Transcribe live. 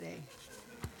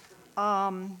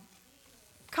We're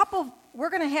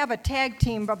going to have a tag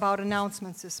team about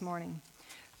announcements this morning.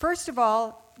 First of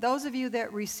all, those of you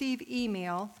that receive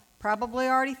email probably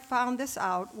already found this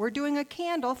out. We're doing a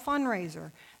candle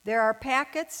fundraiser. There are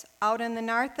packets out in the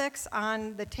narthex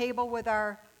on the table with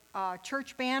our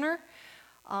church banner.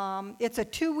 It's a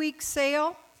 2-week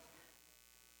sale.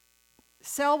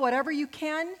 Sell whatever you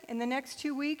can in the next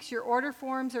 2 weeks. Your order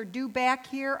forms are due back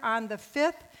here on the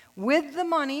 5th with the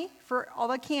money for all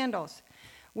the candles.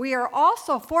 We are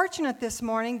also fortunate this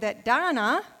morning that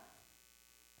Donna,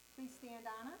 please stand,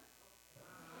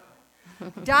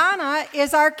 Donna. Donna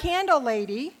is our candle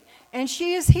lady, and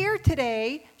she is here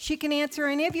today. She can answer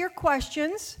any of your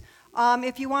questions.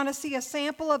 If you want to see a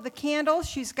sample of the candles,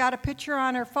 she's got a picture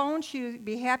on her phone. She'd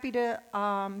be happy to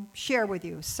share with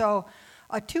you. So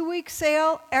a 2-week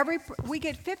sale, we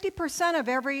get 50% of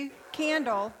every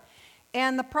candle,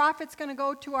 and the profit's going to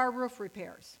go to our roof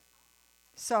repairs.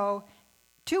 So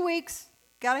 2 weeks,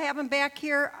 got to have them back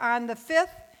here on the 5th,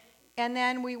 and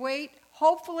then we wait,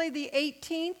 hopefully the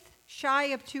 18th, shy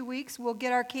of 2 weeks, we'll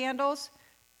get our candles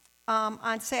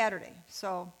on Saturday.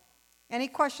 So any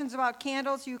questions about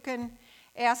candles, you can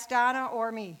ask Donna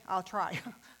or me. I'll try.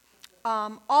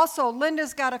 Also,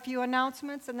 Linda's got a few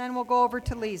announcements, and then we'll go over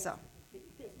to Lisa.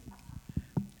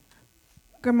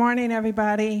 Good morning,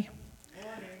 everybody.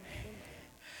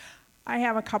 I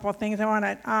have a couple of things I want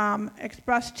to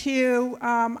express to you.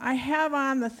 I have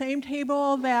on the same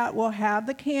table that will have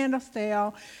the candle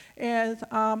sale is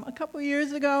a couple of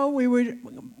years ago we were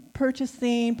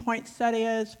purchasing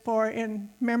poinsettias in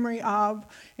memory of,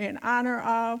 in honor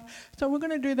of. So we're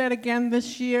going to do that again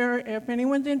this year. If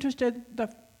anyone's interested,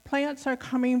 the plants are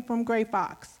coming from Gray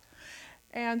Fox.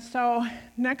 And so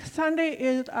next Sunday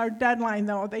is our deadline,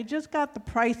 though. They just got the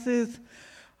prices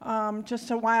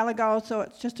just a while ago, so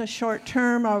it's just a short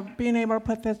term of being able to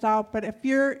put this out. But if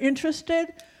you're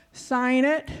interested, sign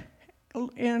it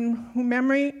in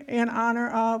memory, in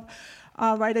honor of,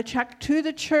 write a check to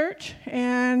the church,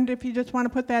 and if you just want to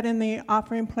put that in the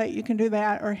offering plate, you can do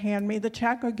that, or hand me the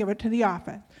check, or give it to the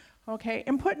office. Okay,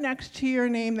 and put next to your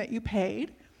name that you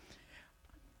paid.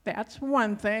 That's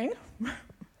one thing.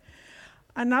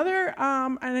 Another,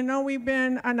 and I know we've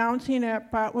been announcing it,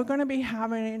 but we're going to be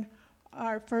having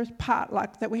our first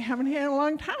potluck that we haven't had in a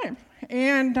long time.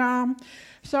 And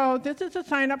so this is a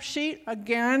sign-up sheet,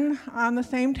 again, on the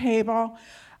same table.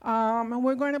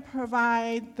 We're going to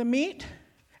provide the meat,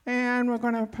 and we're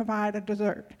going to provide a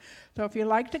dessert. So if you'd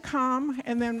like to come,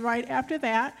 and then right after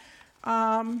that,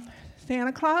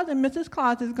 Santa Claus and Mrs.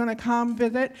 Claus is going to come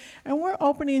visit, and we're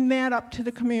opening that up to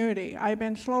the community. I've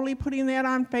been slowly putting that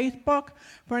on Facebook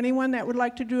for anyone that would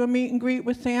like to do a meet and greet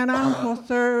with Santa. We'll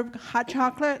serve hot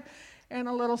chocolate and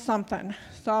a little something.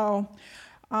 So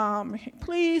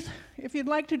please, if you'd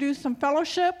like to do some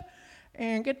fellowship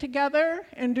and get together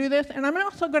and do this, and I'm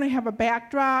also going to have a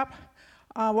backdrop.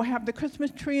 We'll have the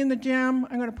Christmas tree in the gym.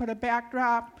 I'm going to put a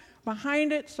backdrop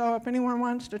behind it, so if anyone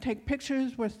wants to take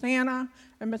pictures with Santa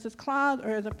and Mrs. Claus or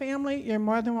as a family, you're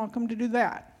more than welcome to do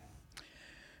that.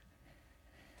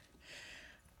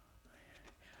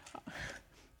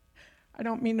 I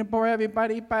don't mean to bore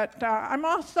everybody, but I'm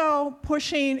also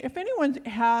pushing, if anyone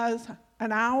has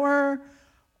an hour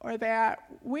or that,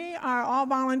 we are all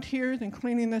volunteers in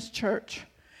cleaning this church.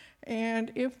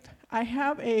 And if I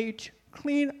have a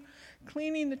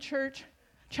cleaning the church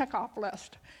checkoff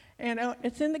list, and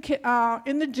it's in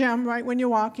the gym right when you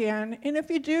walk in. And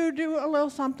if you do a little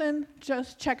something,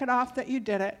 just check it off that you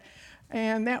did it.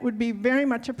 And that would be very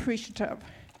much appreciative.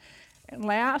 And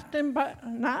last but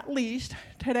not least,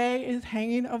 today is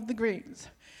hanging of the greens.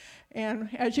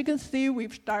 And as you can see,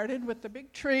 we've started with the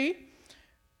big tree,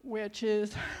 which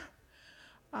is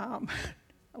a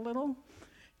little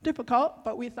difficult,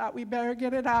 but we thought we better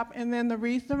get it up. And then the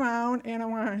wreaths around, and I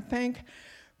want to thank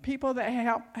people that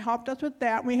helped us with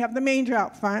that. We have the manger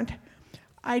out front.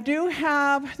 I do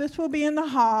have, this will be in the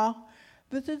hall.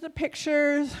 This is the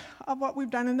pictures of what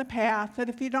we've done in the past, that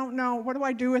if you don't know, what do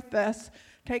I do with this,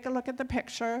 take a look at the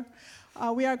picture.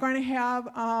 We are going to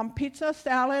have pizza,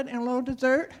 salad, and a little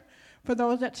dessert for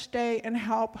those that stay and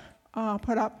help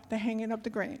put up the hanging of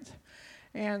the greens.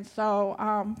 And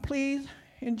so please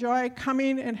enjoy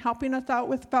coming and helping us out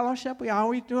with fellowship. We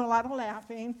always do a lot of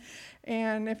laughing.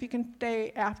 And if you can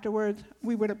stay afterwards,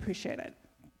 we would appreciate it.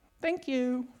 Thank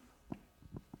you.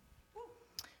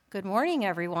 Good morning,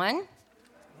 everyone.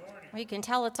 Good morning. Well, you can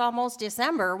tell it's almost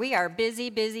December. We are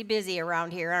busy, busy, busy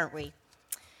around here, aren't we?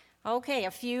 Okay,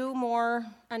 a few more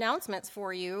announcements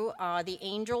for you. The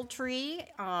angel tree,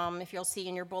 if you'll see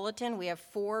in your bulletin, we have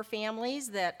 4 families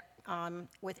that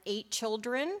with 8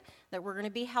 children that we're going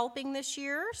to be helping this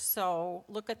year. So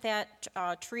look at that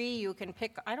tree. You can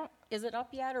pick, is it up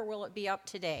yet or will it be up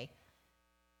today?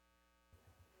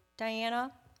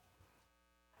 Diana?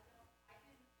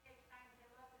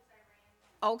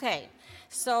 Okay,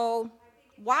 so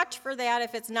watch for that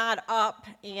if it's not up,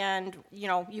 and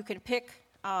you can pick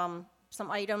some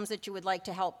items that you would like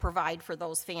to help provide for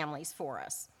those families for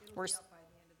us.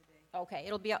 Okay,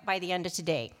 it'll be up by the end of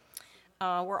today.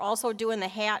 We're also doing the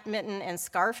hat, mitten, and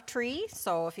scarf tree,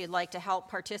 so if you'd like to help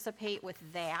participate with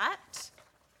that.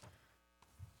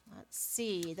 Let's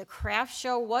see, the craft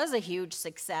show was a huge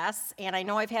success, and I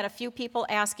know I've had a few people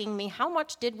asking me, how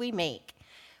much did we make?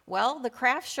 Well, the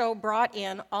craft show brought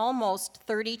in almost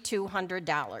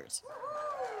 $3,200.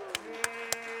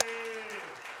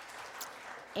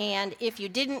 And if you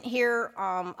didn't hear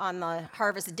on the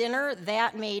harvest dinner,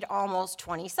 that made almost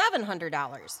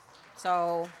 $2,700.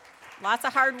 So lots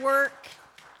of hard work.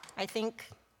 I think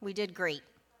we did great.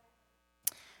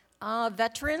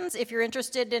 Veterans, if you're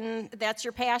interested in, that's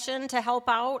your passion to help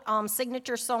out,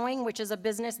 Signature Sewing, which is a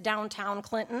business downtown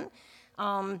Clinton,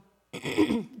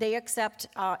 they accept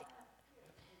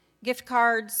gift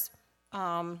cards,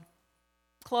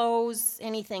 clothes,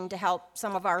 anything to help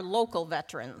some of our local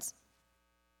veterans.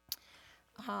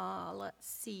 Let's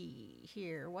see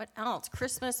here, what else?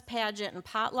 Christmas pageant and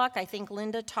potluck, I think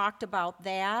Linda talked about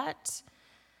that.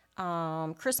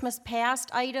 Christmas past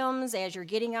items, as you're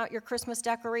getting out your Christmas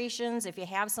decorations, if you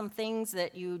have some things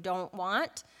that you don't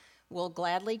want, we'll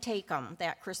gladly take them.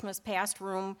 That Christmas past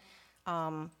room,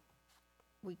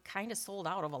 we kind of sold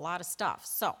out of a lot of stuff.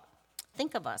 So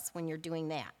think of us when you're doing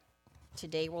that.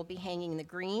 Today we'll be hanging the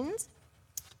greens.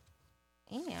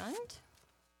 And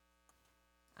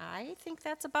I think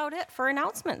that's about it for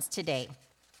announcements today.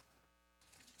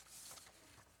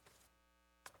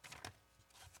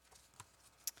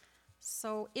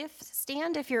 So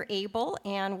stand if you're able,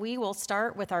 and we will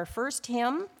start with our first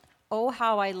hymn, Oh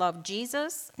How I Love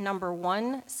Jesus, number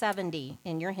 170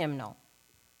 in your hymnal.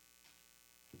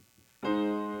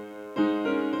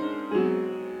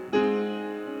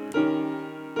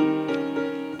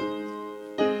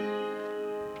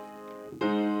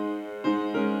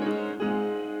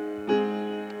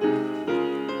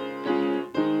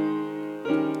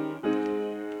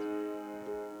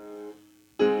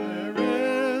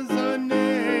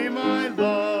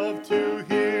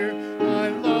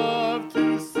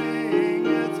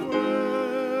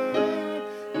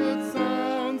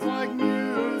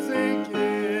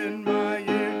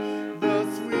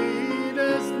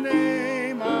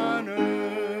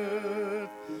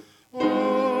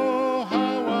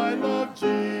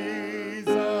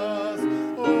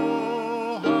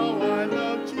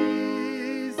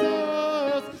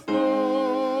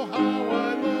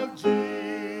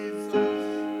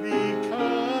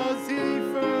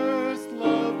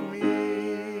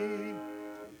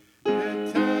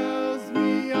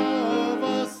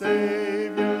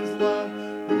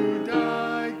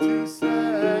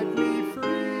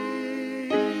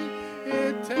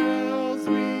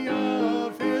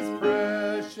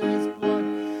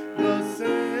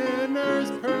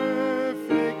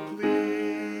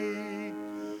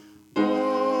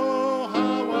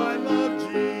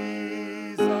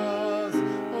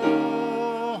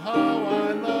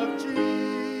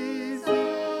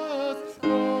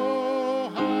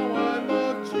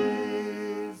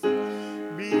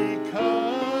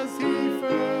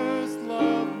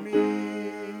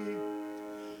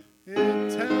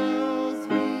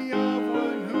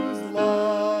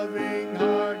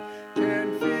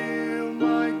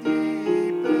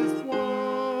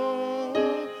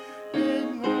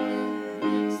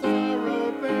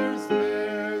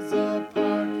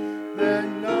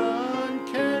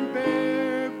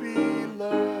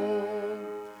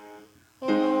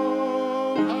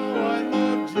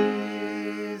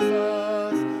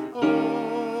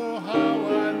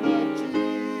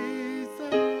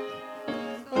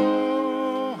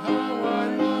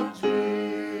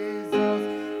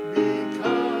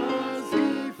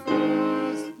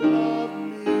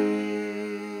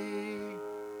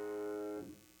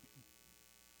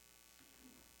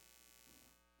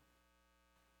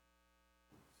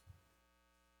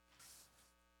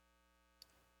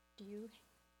 Do you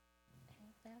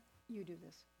have that? You do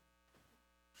this.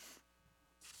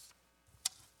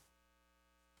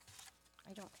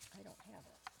 I don't have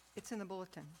it. It's in the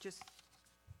bulletin, just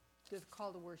the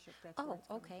call to worship, that's where Oh, it's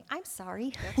coming okay, I'm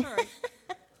sorry. from. That's all right.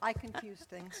 I confuse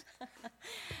things.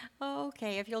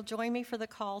 Okay, if you'll join me for the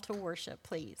call to worship,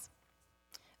 please.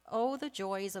 Oh, the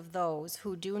joys of those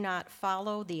who do not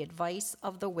follow the advice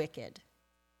of the wicked,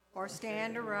 or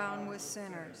stand around with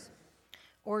sinners,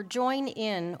 or join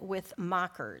in with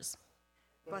mockers.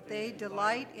 but they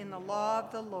delight in the law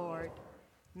of the Lord,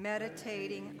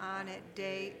 meditating on it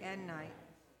day and night.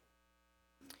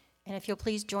 And if you'll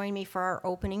please join me for our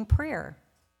opening prayer.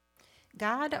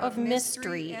 God of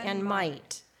mystery and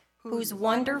might, whose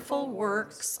wonderful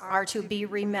works are to be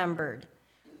remembered,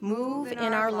 move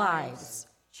in our lives,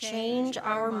 change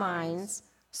our minds,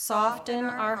 soften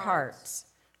our hearts,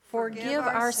 forgive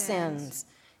our sins,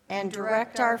 and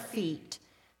direct our feet,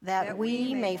 that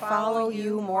we may follow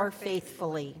you more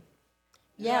faithfully.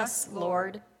 Yes,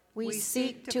 Lord, we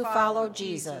seek to follow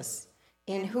Jesus,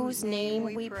 in whose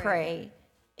name we pray.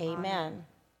 Amen.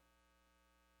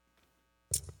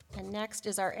 And next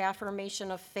is our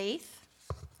affirmation of faith,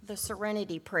 the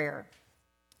Serenity Prayer.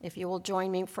 If you will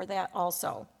join me for that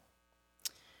also.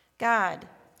 God,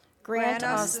 grant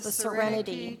us the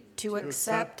serenity to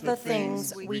accept the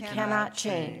things we cannot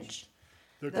change,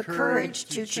 the courage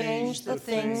to change the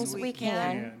things we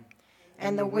can,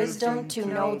 and the wisdom to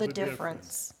know the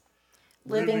difference.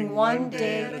 Living one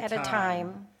day at a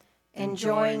time,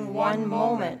 enjoying one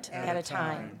moment at a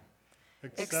time,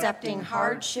 accepting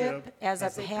hardship as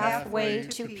a pathway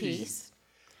to peace,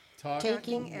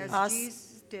 taking As us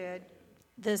Jesus did,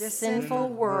 the sinful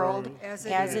world as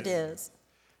it is,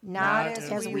 not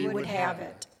as we would have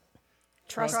it,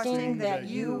 trusting that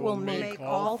you will make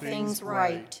all things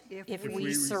right if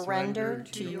we surrender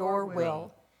to your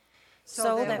will,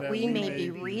 so that we may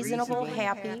be reasonably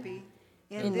happy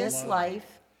in this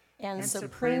life and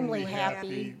supremely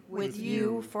happy with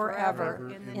you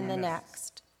forever in the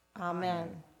next.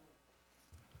 Amen.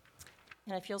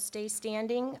 And if you'll stay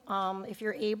standing, if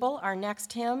you're able, our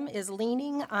next hymn is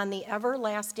Leaning on the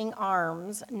Everlasting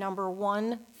Arms, number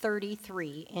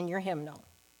 133 in your hymnal.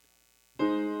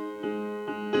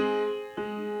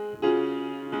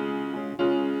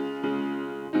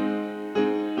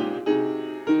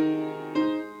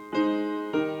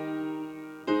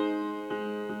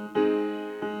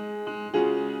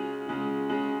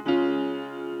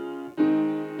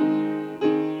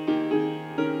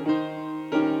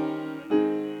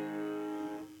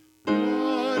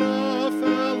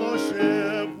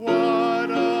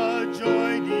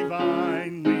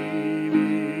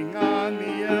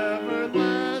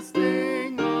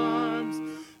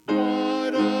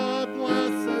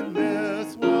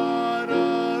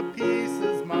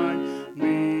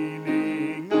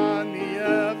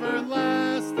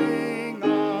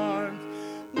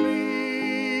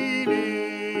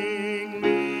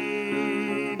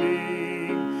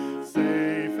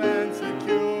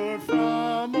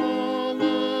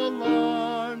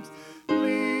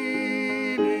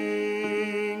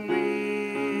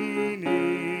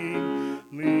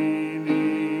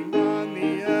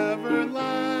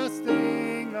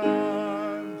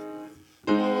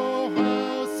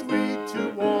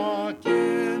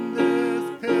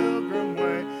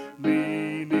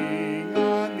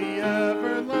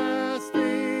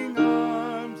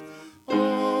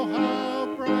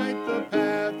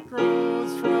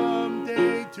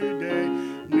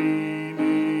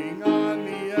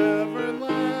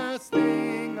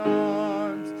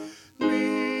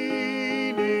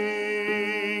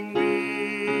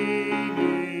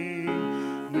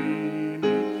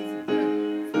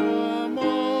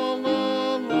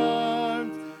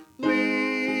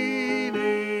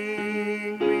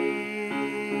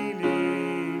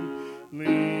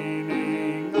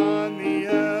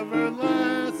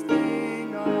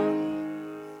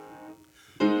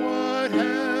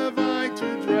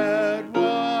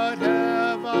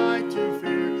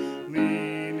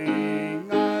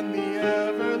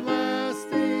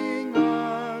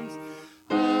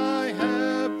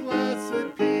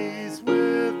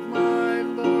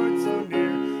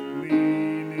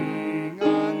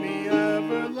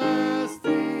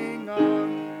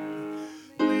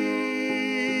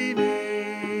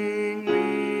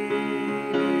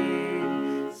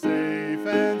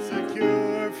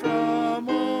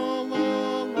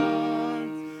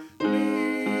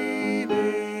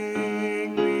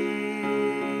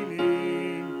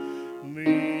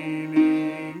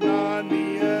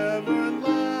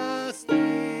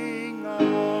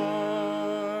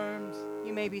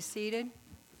 Seated.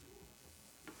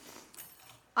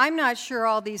 I'm not sure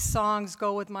all these songs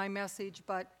go with my message,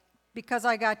 but because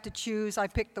I got to choose, I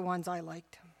picked the ones I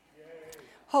liked. Yay.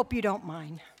 Hope you don't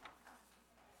mind.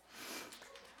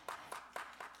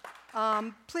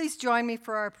 Please join me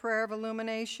for our prayer of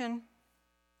illumination.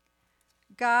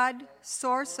 God,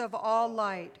 source of all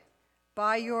light,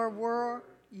 by your word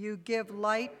you give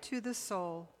light to the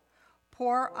soul.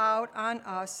 Pour out on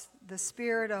us the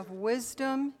spirit of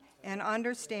wisdom and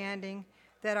understanding,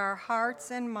 that our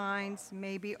hearts and minds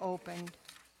may be opened.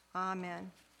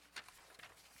 Amen.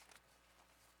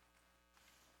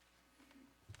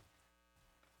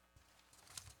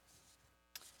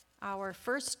 Our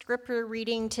first scripture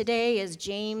reading today is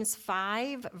James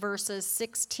 5, verses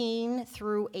 16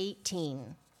 through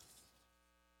 18.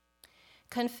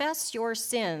 Confess your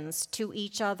sins to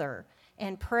each other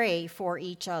and pray for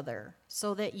each other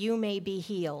so that you may be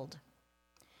healed.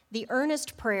 The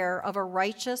earnest prayer of a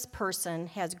righteous person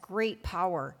has great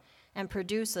power and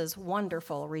produces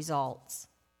wonderful results.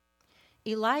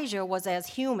 Elijah was as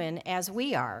human as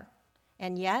we are,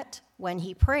 and yet when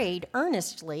he prayed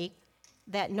earnestly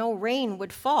that no rain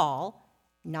would fall,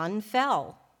 none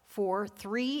fell for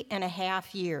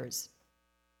 3.5 years.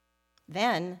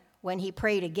 Then, when he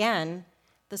prayed again,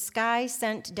 the sky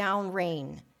sent down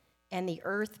rain, and the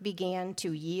earth began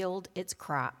to yield its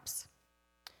crops.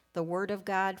 The word of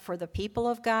God for the people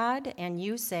of God, and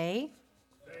you say,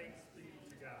 Thanks be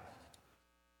to God.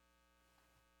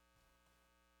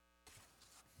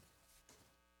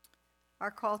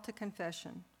 Our call to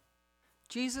confession.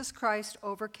 Jesus Christ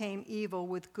overcame evil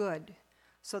with good,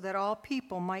 so that all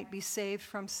people might be saved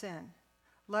from sin.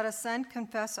 Let us then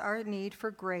confess our need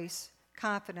for grace,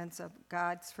 confidence of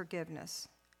God's forgiveness.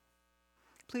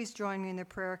 Please join me in the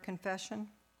prayer of confession.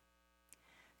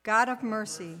 God of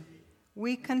mercy,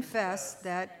 we confess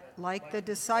that, like the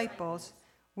disciples,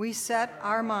 we set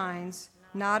our minds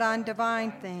not on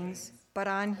divine things, but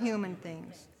on human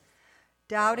things.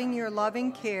 Doubting your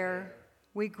loving care,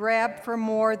 we grab for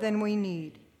more than we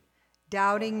need.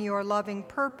 Doubting your loving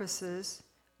purposes,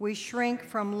 we shrink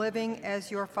from living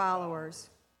as your followers.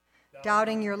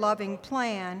 Doubting your loving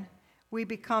plan, we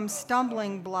become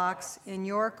stumbling blocks in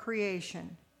your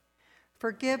creation.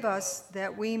 Forgive us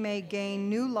that we may gain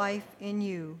new life in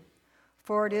you,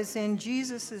 for it is in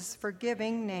Jesus'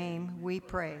 forgiving name we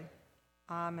pray.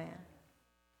 Amen.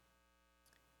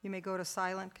 You may go to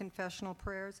silent confessional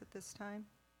prayers at this time.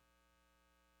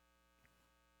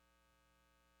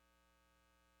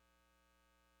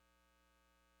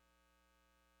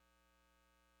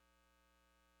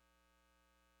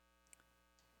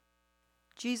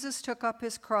 Jesus took up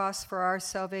his cross for our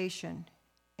salvation.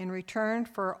 In return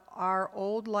for our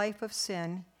old life of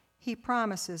sin, he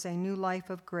promises a new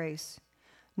life of grace.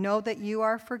 Know that you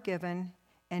are forgiven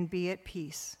and be at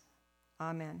peace.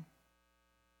 Amen.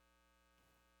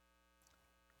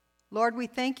 Lord, we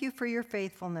thank you for your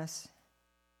faithfulness.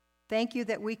 Thank you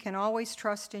that we can always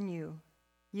trust in you.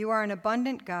 You are an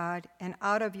abundant God, and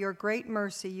out of your great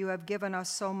mercy you have given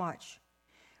us so much.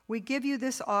 We give you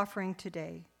this offering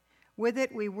today. With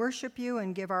it, we worship you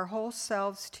and give our whole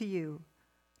selves to you.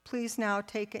 Please now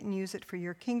take it and use it for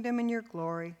your kingdom and your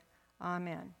glory.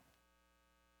 Amen.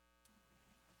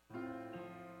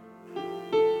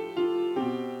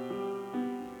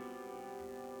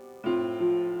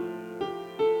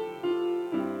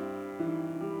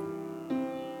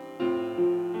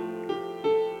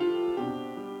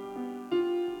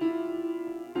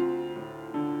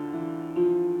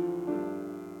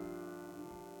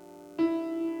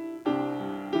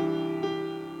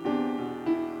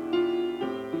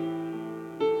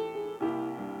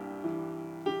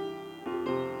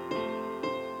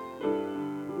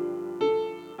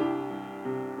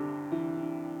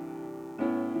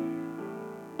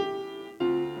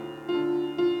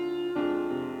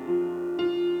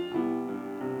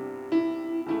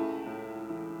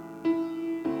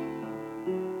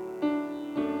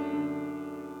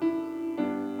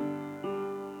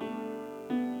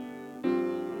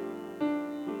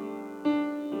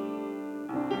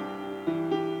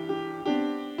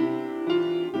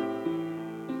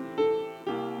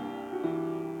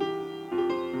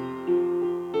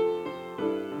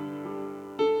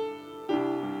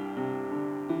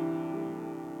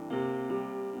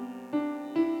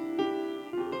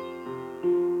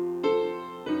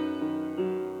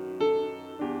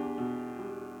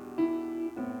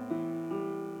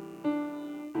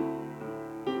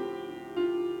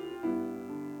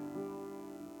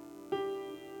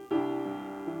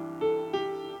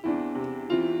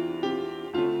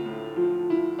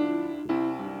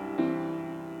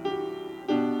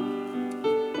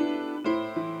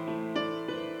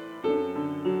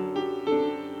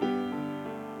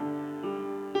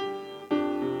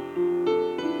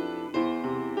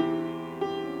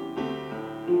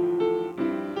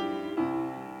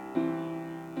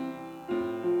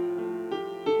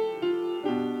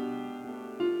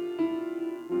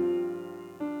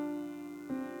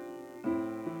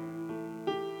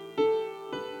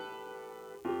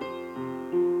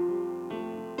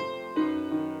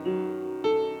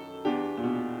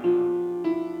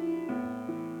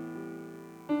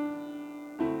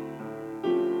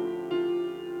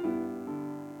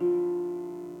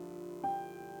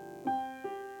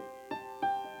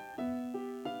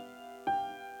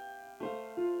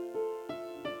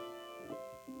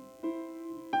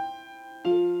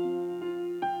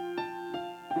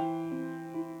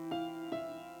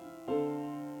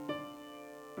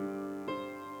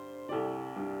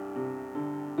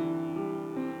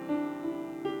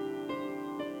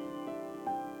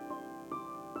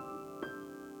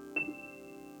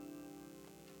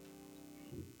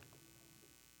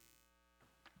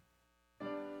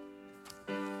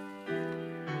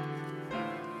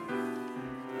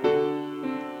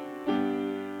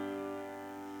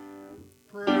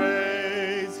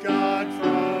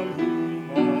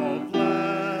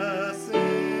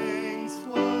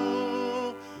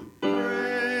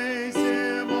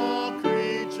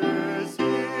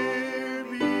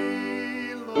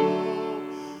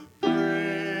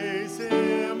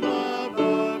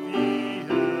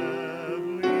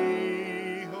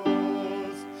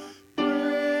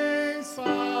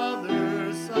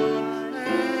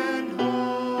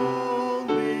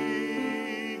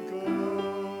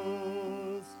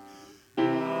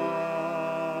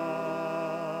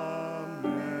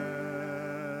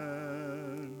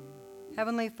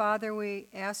 Heavenly Father, we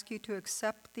ask you to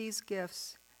accept these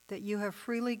gifts that you have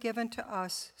freely given to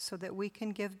us so that we can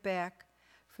give back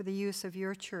for the use of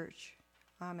your church.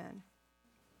 Amen.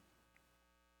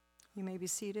 You may be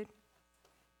seated.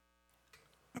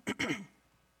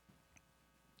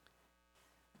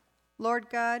 Lord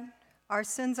God, our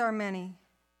sins are many,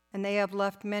 and they have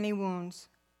left many wounds.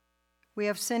 We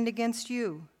have sinned against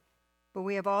you, but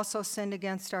we have also sinned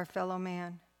against our fellow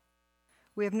man.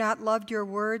 We have not loved your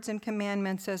words and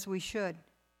commandments as we should.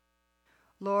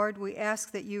 Lord, we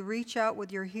ask that you reach out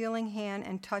with your healing hand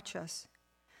and touch us.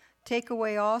 Take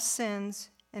away all sins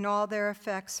and all their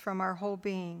effects from our whole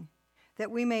being, that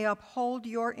we may uphold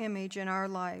your image in our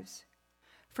lives.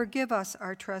 Forgive us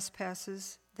our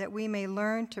trespasses, that we may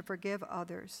learn to forgive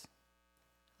others.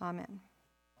 Amen.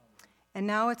 And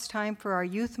now it's time for our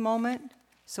youth moment.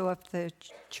 So if the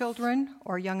children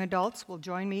or young adults will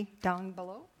join me down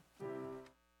below.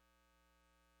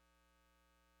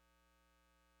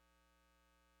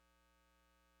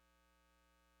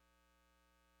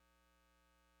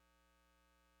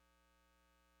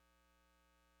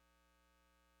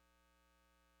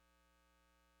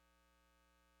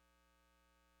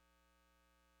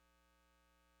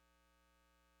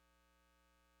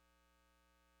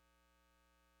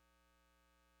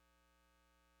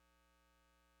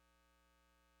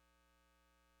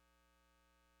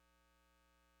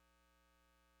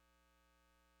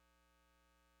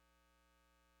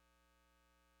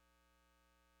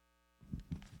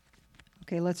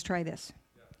 Okay, let's try this.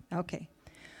 Okay.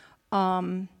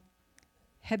 Have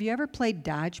you ever played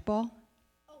dodgeball?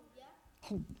 Oh,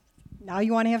 yeah. Now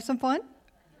you want to have some fun?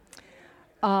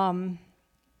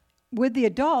 With the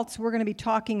adults, we're going to be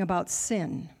talking about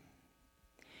sin.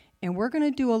 And we're going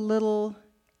to do a little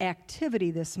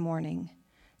activity this morning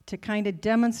to kind of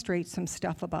demonstrate some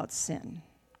stuff about sin.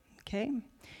 Okay?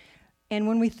 And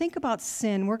when we think about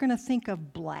sin, we're going to think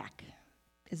of black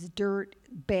as dirt,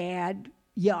 bad,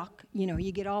 yuck. You know,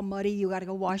 you get all muddy, you got to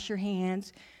go wash your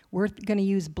hands. We're going to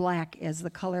use black as the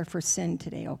color for sin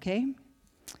today, okay?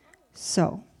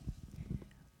 So,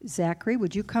 Zachary,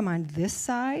 would you come on this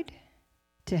side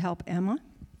to help Emma?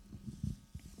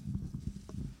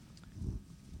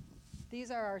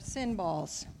 These are our sin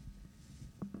balls.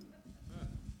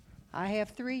 I have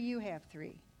 3, you have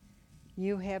 3.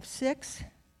 You have 6.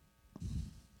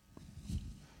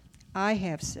 I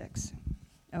have 6.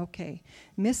 Okay.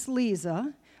 Miss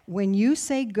Lisa, when you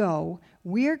say go,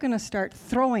 we're going to start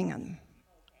throwing them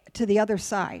to the other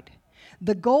side.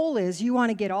 The goal is you want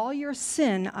to get all your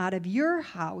sin out of your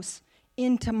house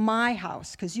into my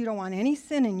house because you don't want any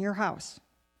sin in your house.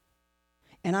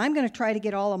 And I'm going to try to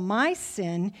get all of my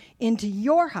sin into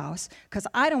your house because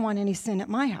I don't want any sin at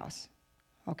my house.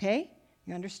 Okay?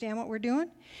 You understand what we're doing?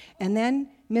 And then,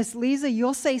 Miss Lisa,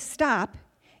 you'll say stop,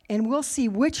 and we'll see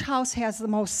which house has the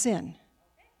most sin.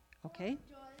 Okay?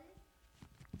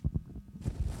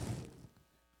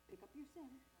 Pick up your sin.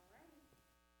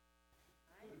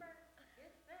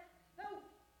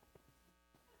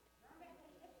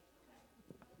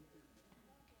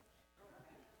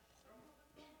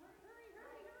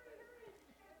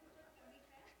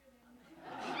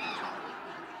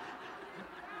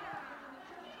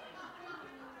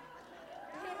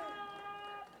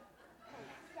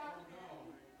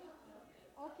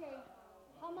 Okay,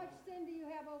 how much sin do you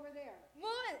have over there?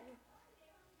 1.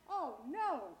 Oh,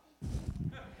 no.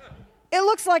 It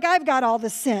looks like I've got all the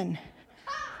sin.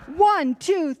 1,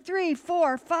 2, 3,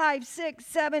 4, 5, 6,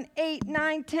 7, 8,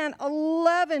 9, 10,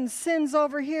 11 sins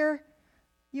over here.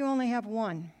 You only have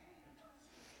 1.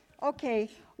 Okay,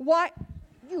 why?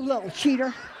 You little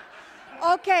cheater.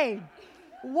 Okay,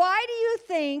 why do you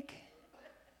think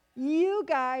you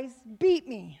guys beat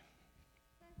me?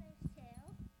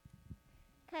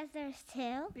 Because there's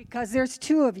 2. Because there's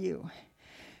 2 of you.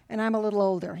 And I'm a little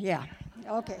older, yeah.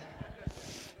 Okay.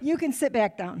 You can sit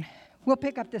back down. We'll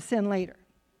pick up the sin later.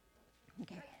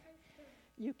 Okay.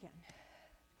 You can.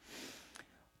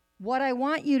 What I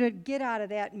want you to get out of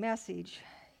that message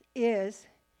is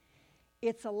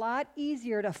it's a lot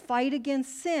easier to fight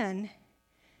against sin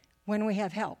when we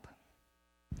have help.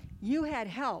 You had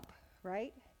help,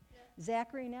 right? Yeah.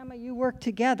 Zachary and Emma, you worked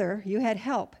together. You had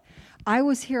help. I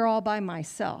was here all by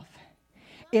myself.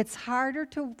 It's harder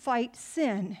to fight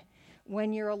sin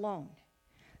when you're alone.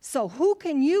 So who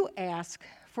can you ask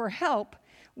for help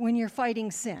when you're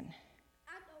fighting sin?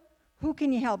 Who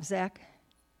can you help, Zach?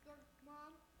 Your mom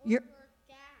or your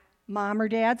dad. Mom or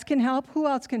dads can help. Who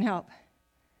else can help?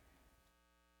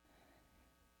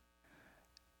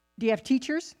 Do you have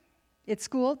teachers at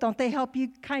school? Don't they help you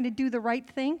kind of do the right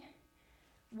thing?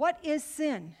 What is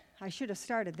sin? I should have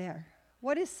started there.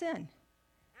 What is sin? I don't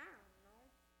know.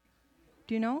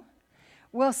 Do you know?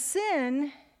 Well,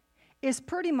 sin is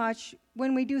pretty much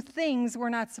when we do things we're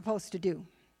not supposed to do.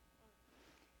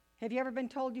 Have you ever been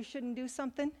told you shouldn't do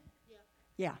something?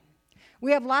 Yeah.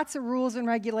 We have lots of rules and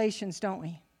regulations, don't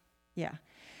we? Yeah.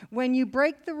 When you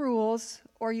break the rules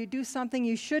or you do something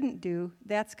you shouldn't do,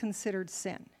 that's considered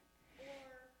sin.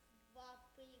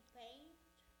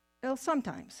 Well,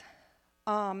 sometimes.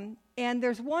 And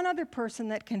there's one other person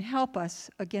that can help us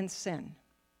against sin.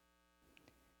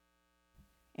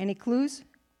 Any clues?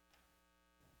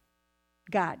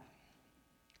 God.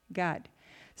 God.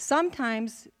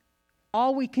 Sometimes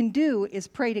all we can do is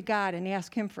pray to God and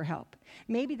ask Him for help.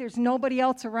 Maybe there's nobody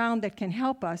else around that can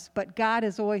help us, but God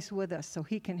is always with us, so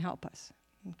He can help us.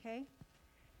 Okay?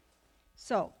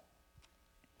 So,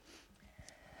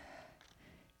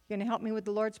 you going to help me with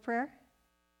the Lord's Prayer?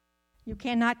 You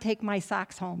cannot take my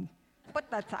socks home.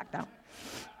 Put that sock down.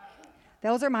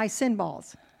 Those are my sin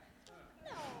balls.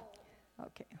 No.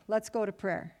 Okay, let's go to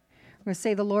prayer. We're going to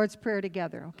say the Lord's Prayer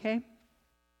together, okay?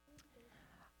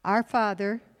 Our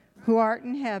Father, who art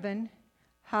in heaven,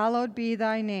 hallowed be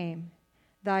thy name.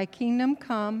 Thy kingdom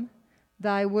come,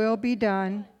 thy will be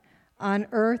done, on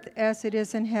earth as it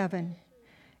is in heaven.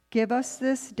 Give us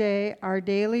this day our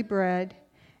daily bread,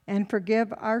 and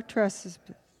forgive our trespasses,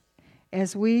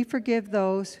 as we forgive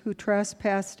those who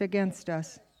trespass against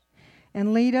us.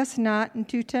 And lead us not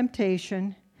into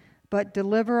temptation, but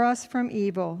deliver us from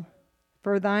evil.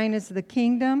 For thine is the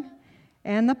kingdom,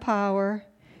 and the power,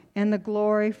 and the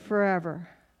glory forever.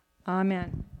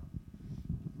 Amen.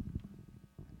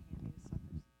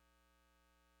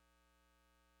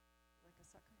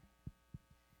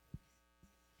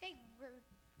 Hey, bird.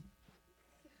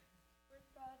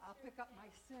 I'll pick up my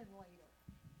sin later.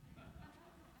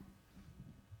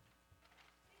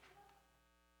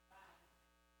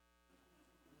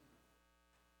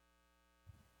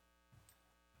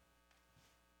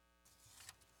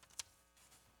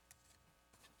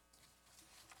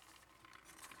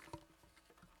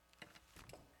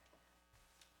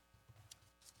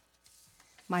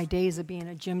 My days of being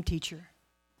a gym teacher.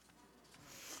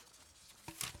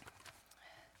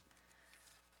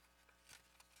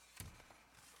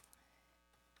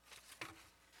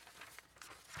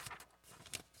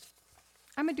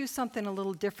 I'm going to do something a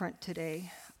little different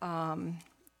today at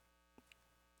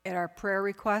our prayer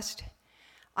request.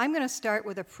 I'm going to start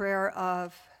with a prayer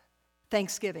of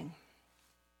thanksgiving.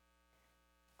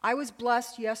 I was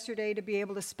blessed yesterday to be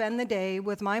able to spend the day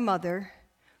with my mother,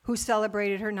 who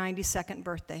celebrated her 92nd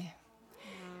birthday.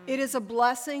 It is a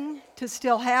blessing to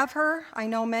still have her. I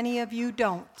know many of you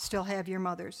don't still have your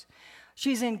mothers.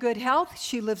 She's in good health.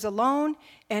 She lives alone,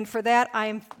 and for that I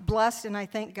am blessed and I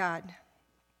thank God.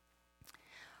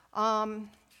 Our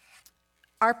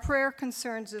prayer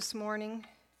concerns this morning.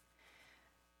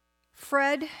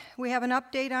 Fred, we have an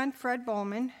update on Fred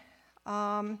Bowman.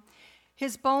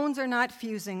 His bones are not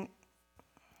fusing,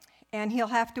 and he'll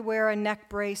have to wear a neck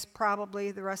brace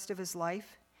probably the rest of his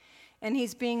life. And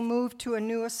he's being moved to a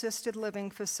new assisted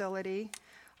living facility.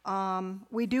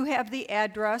 We do have the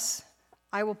address.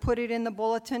 I will put it in the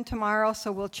bulletin tomorrow,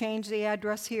 so we'll change the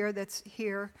address here that's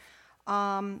here.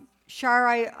 Shar,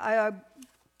 I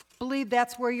believe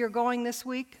that's where you're going this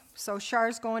week. So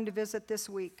Shar's going to visit this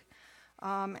week.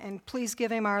 And please give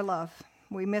him our love.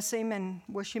 We miss him and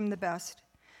wish him the best.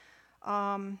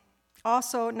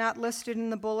 Also, not listed in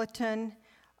the bulletin,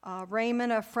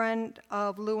 Raymond, a friend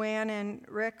of Luann and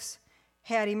Rick's,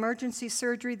 had emergency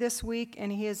surgery this week,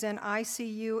 and he is in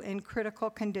ICU in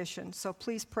critical condition. So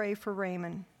please pray for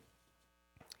Raymond.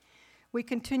 We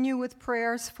continue with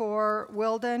prayers for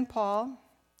Wilda and Paul.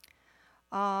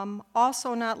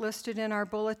 Also not listed in our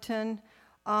bulletin,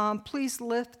 please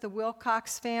lift the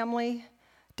Wilcox family.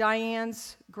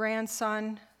 Diane's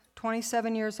grandson,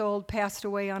 27 years old, passed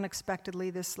away unexpectedly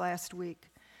this last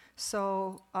week.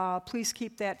 So please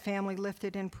keep that family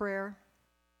lifted in prayer.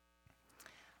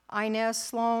 Inez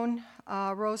Sloan,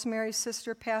 Rosemary's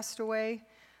sister, passed away.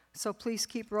 So please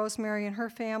keep Rosemary and her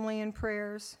family in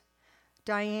prayers.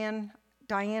 Diana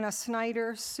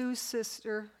Snyder, Sue's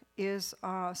sister, is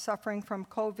suffering from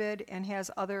COVID and has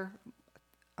other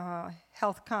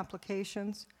health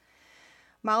complications.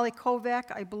 Molly Kovac,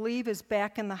 I believe, is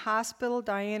back in the hospital.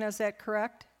 Diana, is that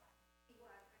correct?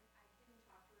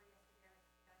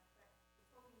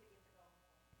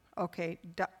 Okay,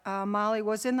 Molly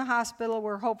was in the hospital.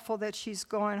 We're hopeful that she's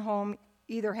going home,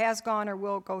 either has gone or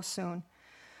will go soon.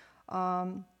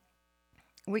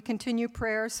 We continue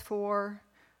prayers for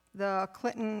the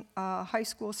Clinton High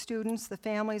School students, the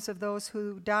families of those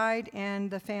who died, and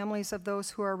the families of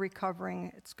those who are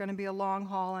recovering. It's going to be a long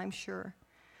haul, I'm sure.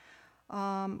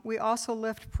 We also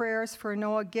lift prayers for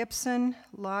Noah Gibson,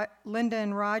 Linda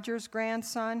and Roger's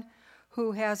grandson,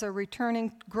 who has a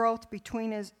returning growth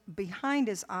behind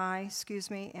his eye,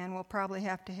 and will probably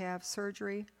have to have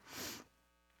surgery.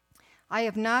 I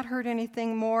have not heard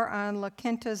anything more on La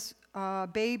Quinta's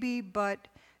baby, but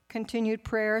continued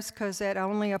prayers, because at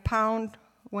only a pound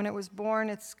when it was born,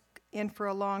 it's in for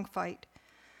a long fight.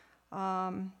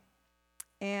 And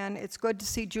it's good to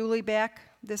see Julie back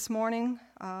this morning,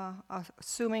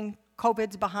 assuming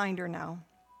COVID's behind her now.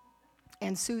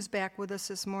 And Sue's back with us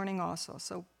this morning also,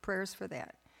 so prayers for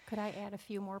that. Could I add a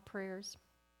few more prayers?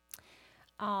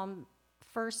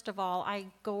 First of all, I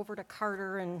go over to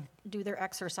Carter and do their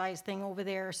exercise thing over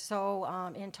there. So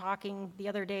in talking the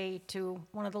other day to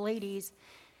one of the ladies,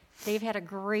 they've had a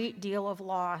great deal of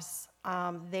loss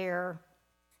there.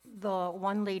 The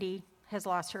one lady has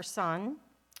lost her son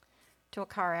to a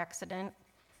car accident.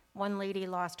 One lady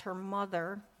lost her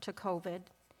mother to COVID.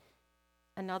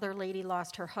 Another lady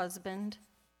lost her husband.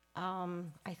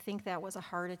 I think that was a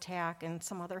heart attack and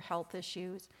some other health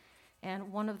issues.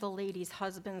 And one of the ladies'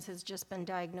 husbands has just been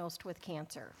diagnosed with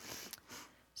cancer.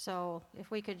 So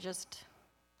if we could just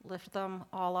lift them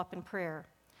all up in prayer.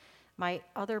 My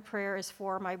other prayer is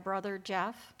for my brother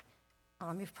Jeff.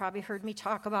 You've probably heard me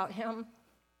talk about him.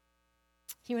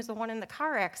 He was the one in the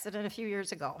car accident a few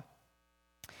years ago.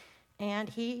 And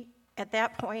he, at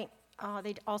that point,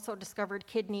 they also discovered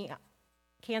kidney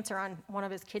cancer on one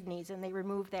of his kidneys, and they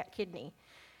removed that kidney.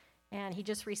 And he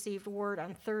just received word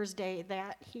on Thursday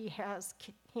that he has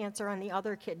cancer on the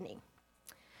other kidney.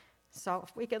 So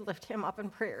if we could lift him up in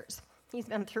prayers. He's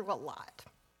been through a lot.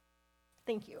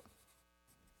 Thank you.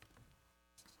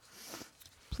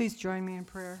 Please join me in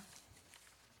prayer.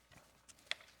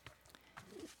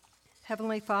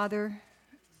 Heavenly Father,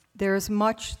 there is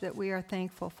much that we are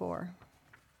thankful for.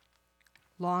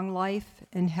 Long life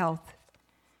and health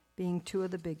being two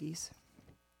of the biggies.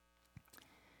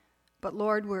 But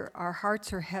Lord, our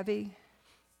hearts are heavy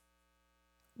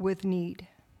with need.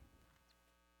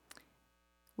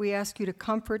 We ask you to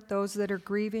comfort those that are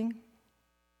grieving.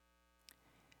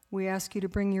 We ask you to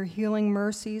bring your healing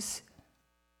mercies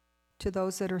to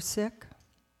those that are sick.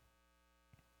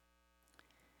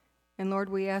 And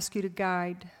Lord, we ask you to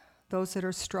guide those that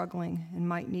are struggling and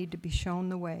might need to be shown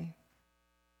the way.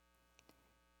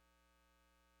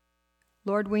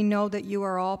 Lord, we know that you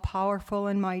are all powerful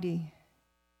and mighty,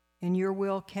 and your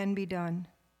will can be done.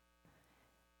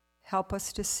 Help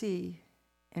us to see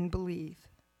and believe.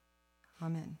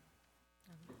 Amen.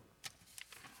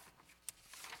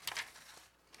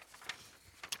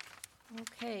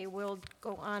 Okay, we'll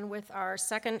go on with our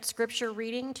second scripture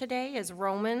reading today is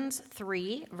Romans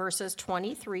 3, verses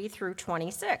 23 through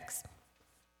 26.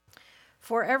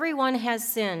 For everyone has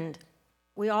sinned.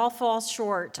 We all fall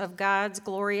short of God's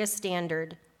glorious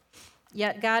standard.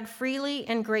 Yet God freely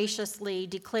and graciously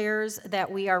declares that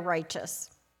we are righteous.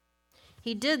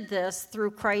 He did this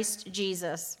through Christ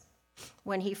Jesus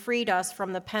when he freed us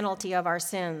from the penalty of our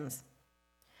sins.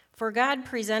 For God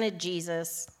presented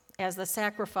Jesus as the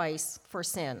sacrifice for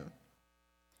sin.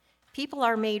 People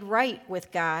are made right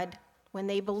with God when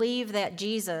they believe that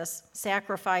Jesus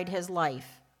sacrificed his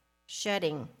life,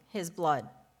 shedding his blood.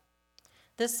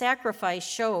 This sacrifice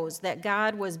shows that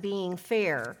God was being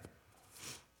fair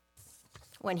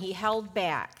when he held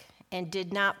back and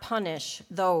did not punish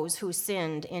those who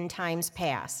sinned in times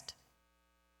past.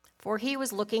 For he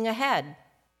was looking ahead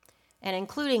and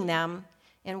including them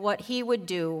in what he would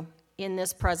do in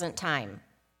this present time.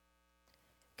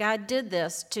 God did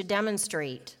this to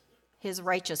demonstrate his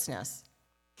righteousness.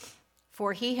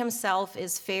 For he himself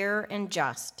is fair and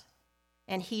just,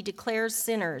 and he declares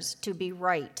sinners to be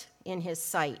right in his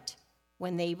sight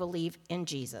when they believe in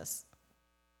Jesus.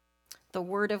 The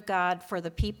word of God for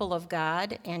the people of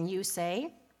God, and you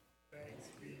say, Thanks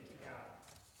be to God.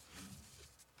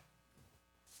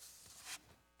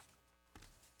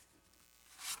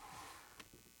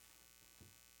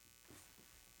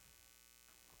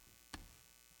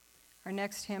 Our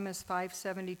next hymn is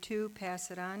 572,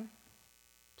 Pass It On.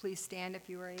 Please stand if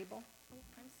you are able.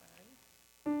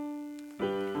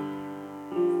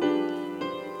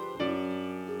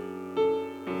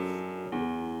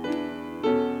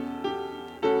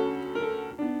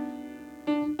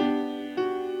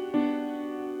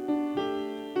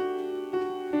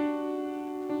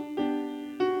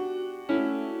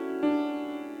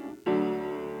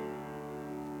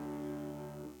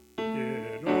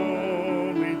 It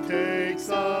only takes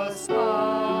a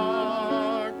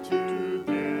spark to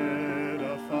get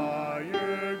a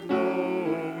fire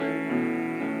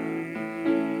glowing,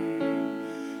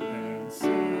 and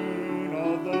soon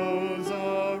all those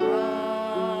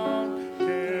around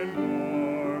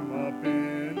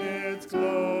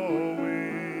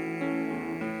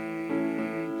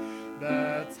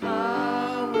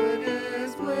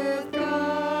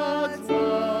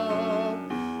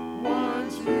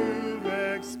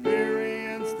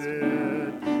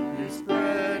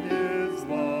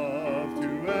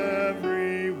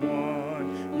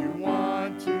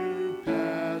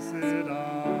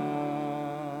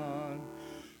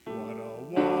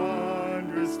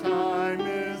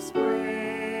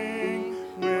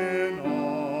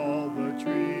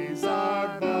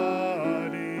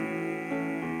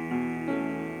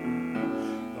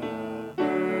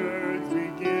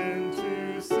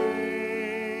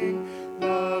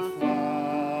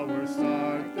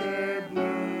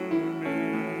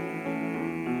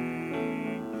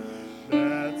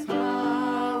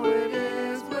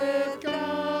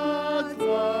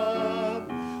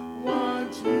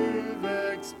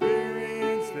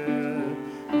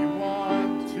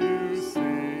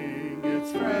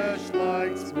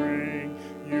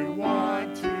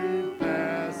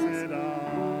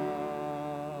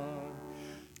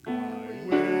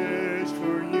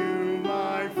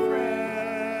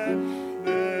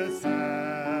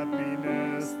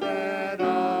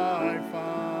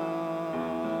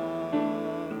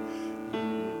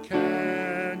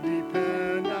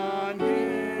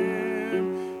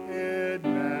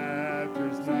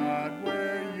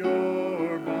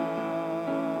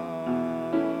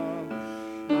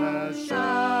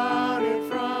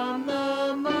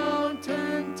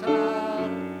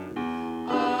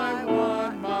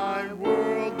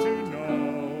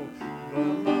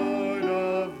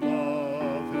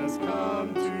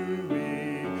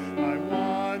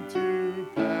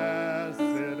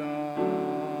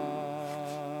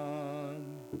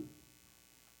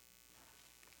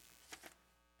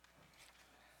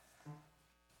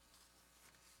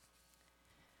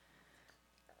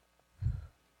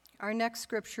Our next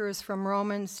scripture is from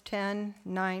Romans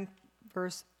 10:9,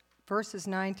 verses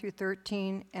 9 through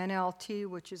 13, NLT,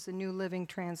 which is the New Living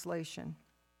Translation.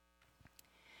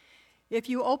 If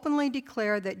you openly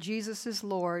declare that Jesus is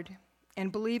Lord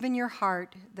and believe in your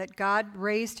heart that God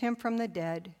raised him from the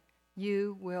dead,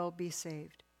 you will be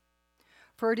saved.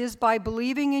 For it is by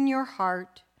believing in your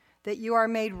heart that you are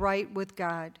made right with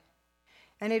God,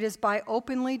 and it is by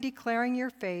openly declaring your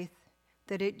faith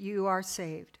that you are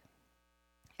saved.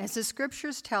 As the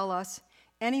scriptures tell us,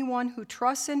 anyone who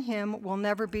trusts in him will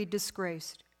never be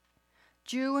disgraced.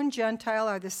 Jew and Gentile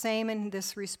are the same in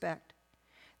this respect.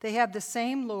 They have the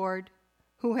same Lord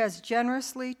who gives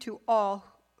generously to all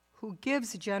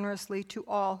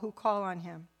who call on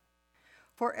him.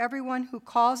 For everyone who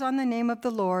calls on the name of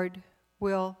the Lord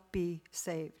will be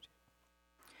saved.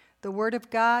 The word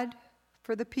of God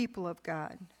for the people of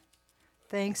God.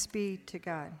 Thanks be to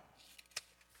God.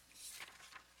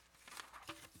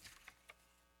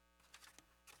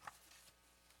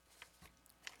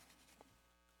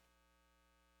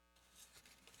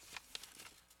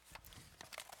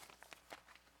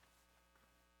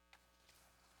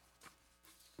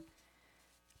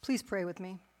 Please pray with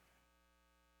me.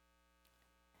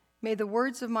 May the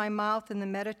words of my mouth and the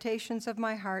meditations of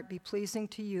my heart be pleasing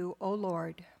to you, O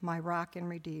Lord, my rock and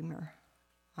redeemer.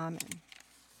 Amen.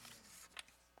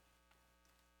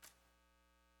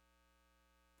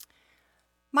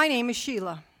 My name is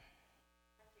Sheila,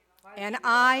 and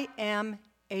I am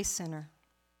a sinner.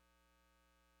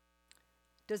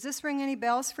 Does this ring any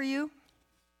bells for you?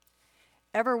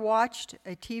 Ever watched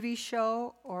a TV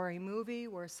show or a movie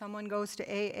where someone goes to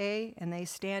AA and they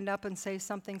stand up and say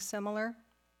something similar?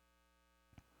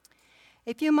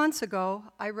 A few months ago,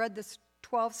 I read the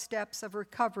 12 Steps of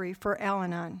Recovery for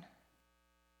Al-Anon.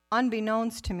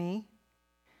 Unbeknownst to me,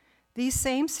 these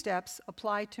same steps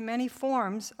apply to many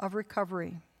forms of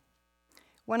recovery.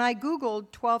 When I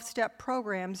Googled 12-step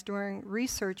programs during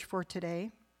research for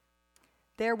today,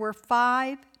 there were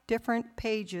 5 different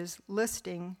pages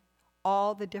listing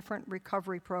all the different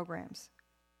recovery programs.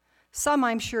 Some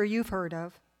I'm sure you've heard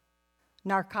of: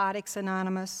 Narcotics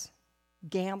Anonymous,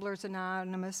 Gamblers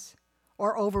Anonymous,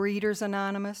 or Overeaters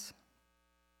Anonymous.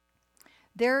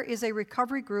 There is a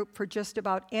recovery group for just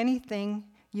about anything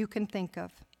you can think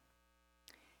of.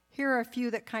 Here are a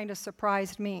few that kind of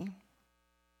surprised me: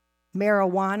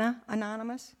 Marijuana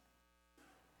Anonymous,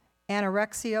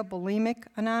 Anorexia Bulimic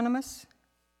Anonymous,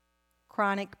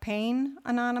 Chronic Pain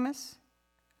Anonymous,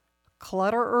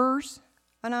 Clutterers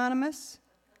Anonymous,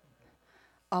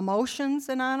 Emotions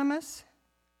Anonymous,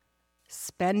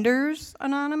 Spenders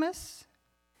Anonymous,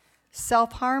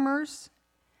 Self-Harmers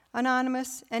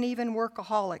Anonymous, and even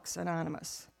Workaholics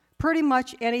Anonymous. Pretty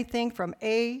much anything from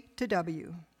A to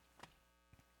W.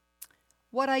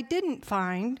 What I didn't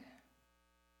find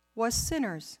was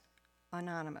Sinners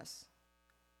Anonymous,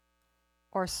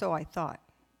 or so I thought.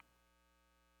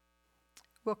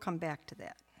 We'll come back to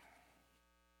that.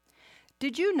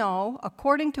 Did you know,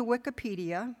 according to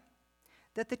Wikipedia,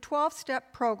 that the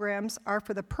 12-step programs are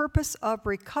for the purpose of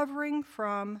recovering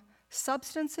from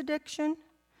substance addiction,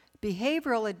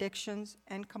 behavioral addictions,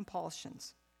 and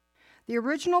compulsions? The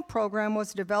original program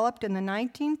was developed in the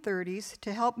 1930s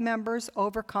to help members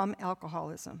overcome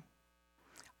alcoholism.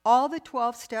 All the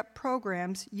 12-step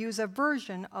programs use a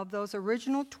version of those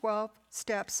original 12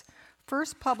 steps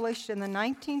first published in the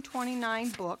 1929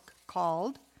 book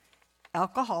called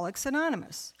Alcoholics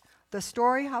Anonymous, the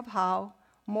story of how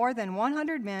more than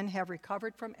 100 men have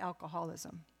recovered from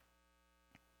alcoholism.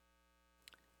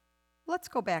 Let's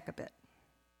go back a bit.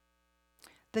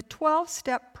 The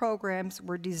 12-step programs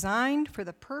were designed for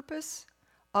the purpose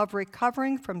of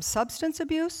recovering from substance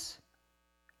abuse,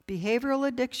 behavioral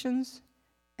addictions,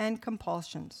 and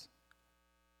compulsions.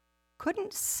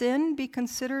 Couldn't sin be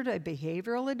considered a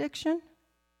behavioral addiction?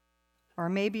 Or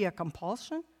maybe a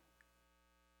compulsion?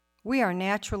 We are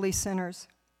naturally sinners.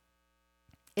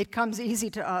 It comes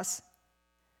easy to us.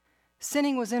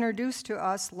 Sinning was introduced to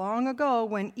us long ago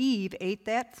when Eve ate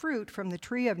that fruit from the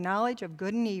tree of knowledge of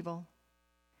good and evil.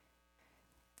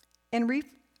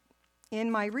 In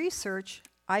my research,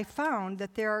 I found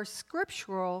that there are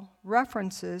scriptural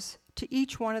references to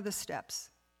each one of the steps.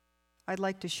 I'd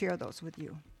like to share those with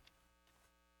you.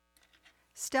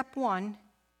 Step 1,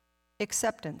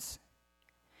 acceptance.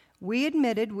 We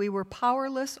admitted we were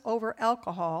powerless over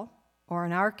alcohol, or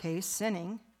in our case,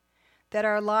 sinning, that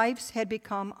our lives had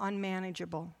become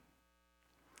unmanageable.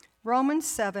 Romans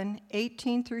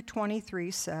 7:18 through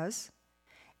 23 says,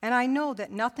 "And I know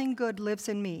that nothing good lives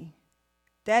in me,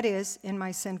 that is, in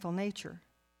my sinful nature.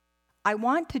 I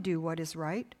want to do what is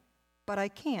right, but I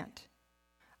can't.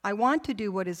 I want to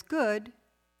do what is good,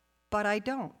 but I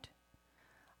don't.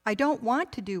 I don't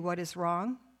want to do what is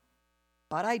wrong,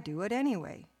 but I do it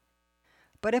anyway.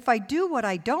 But if I do what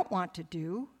I don't want to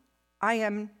do, I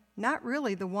am not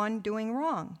really the one doing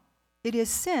wrong. It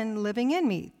is sin living in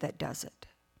me that does it.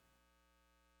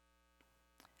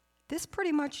 This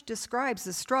pretty much describes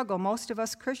the struggle most of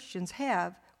us Christians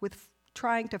have with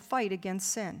trying to fight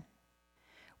against sin.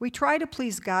 We try to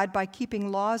please God by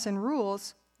keeping laws and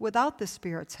rules without the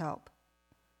Spirit's help.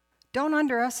 Don't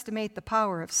underestimate the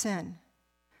power of sin.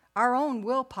 Our own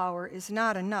willpower is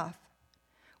not enough.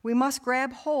 We must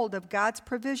grab hold of God's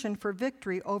provision for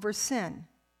victory over sin.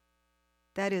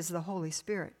 That is the Holy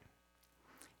Spirit.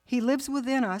 He lives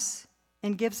within us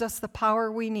and gives us the power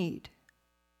we need.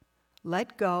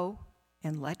 Let go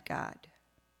and let God.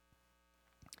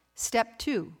 Step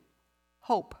 2,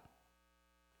 hope.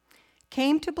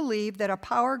 Came to believe that a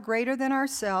power greater than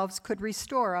ourselves could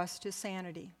restore us to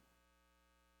sanity.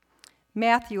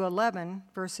 Matthew 11,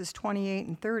 verses 28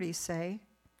 and 30 say,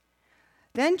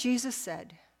 Then Jesus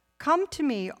said, Come to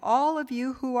me, all of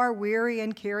you who are weary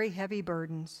and carry heavy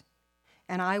burdens,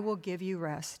 and I will give you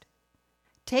rest.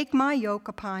 Take my yoke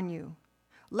upon you.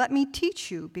 Let me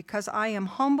teach you, because I am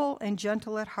humble and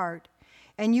gentle at heart,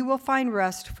 and you will find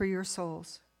rest for your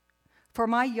souls. For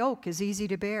my yoke is easy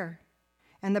to bear,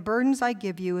 and the burdens I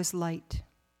give you is light.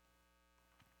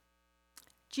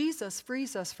 Jesus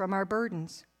frees us from our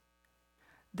burdens.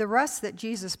 The rest that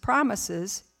Jesus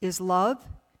promises is love,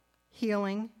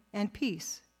 healing, and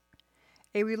peace.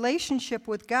 A relationship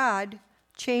with God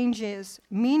changes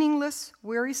meaningless,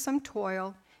 wearisome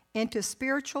toil into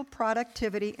spiritual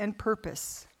productivity and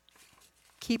purpose.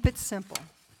 Keep it simple.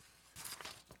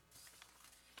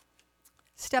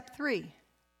 Step 3,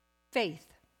 faith.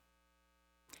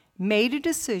 Made a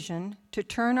decision to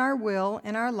turn our will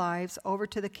and our lives over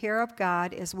to the care of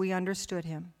God as we understood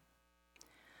him.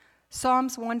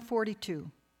 Psalms 142.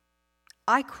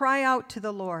 I cry out to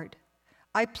the Lord.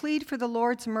 I plead for the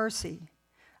Lord's mercy.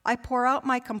 I pour out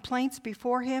my complaints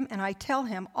before him, and I tell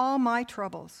him all my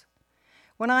troubles.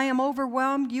 When I am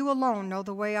overwhelmed, you alone know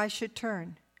the way I should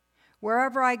turn.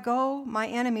 Wherever I go, my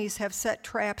enemies have set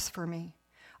traps for me.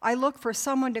 I look for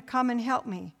someone to come and help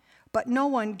me, but no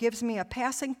one gives me a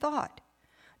passing thought.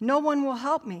 No one will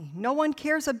help me. No one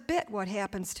cares a bit what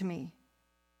happens to me.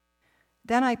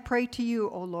 Then I pray to you,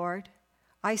 O Lord.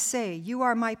 I say, you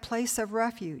are my place of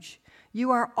refuge.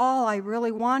 You are all I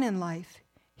really want in life.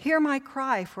 Hear my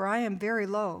cry, for I am very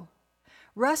low.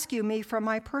 Rescue me from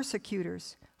my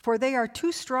persecutors, for they are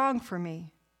too strong for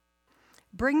me.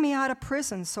 Bring me out of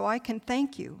prison so I can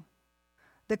thank you.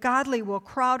 The godly will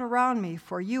crowd around me,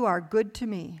 for you are good to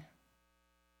me.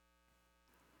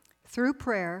 Through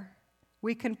prayer,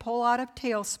 we can pull out of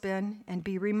tailspin and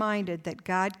be reminded that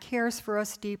God cares for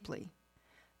us deeply.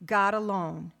 God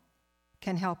alone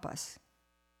can help us.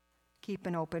 Keep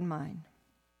an open mind.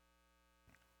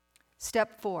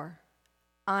 Step 4,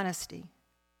 honesty.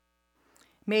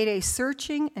 Made a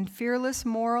searching and fearless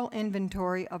moral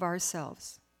inventory of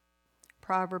ourselves.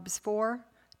 Proverbs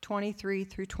 4:23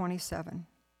 through 27.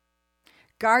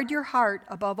 Guard your heart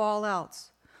above all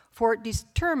else, for it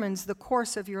determines the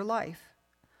course of your life.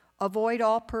 Avoid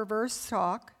all perverse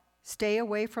talk, stay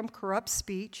away from corrupt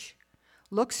speech,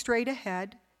 look straight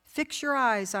ahead, fix your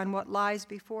eyes on what lies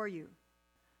before you.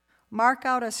 Mark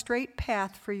out a straight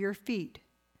path for your feet.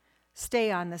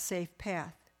 Stay on the safe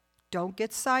path. Don't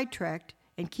get sidetracked,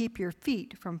 and keep your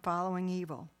feet from following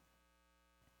evil.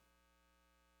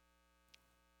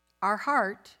 Our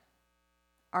heart,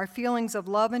 our feelings of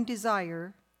love and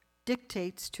desire,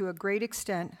 dictates to a great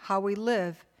extent how we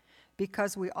live,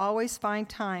 because we always find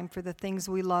time for the things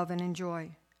we love and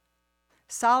enjoy.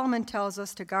 Solomon tells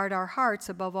us to guard our hearts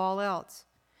above all else,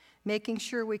 making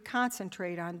sure we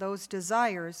concentrate on those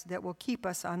desires that will keep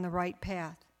us on the right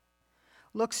path.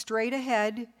 Look straight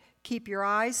ahead, keep your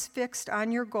eyes fixed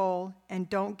on your goal, and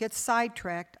don't get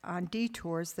sidetracked on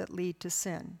detours that lead to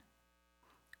sin.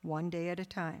 One day at a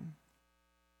time.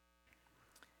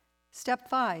 Step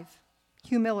 5,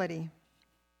 humility.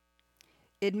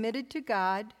 Admitted to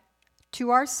God,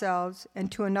 to ourselves,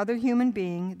 and to another human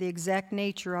being the exact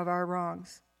nature of our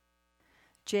wrongs.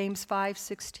 James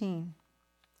 5:16.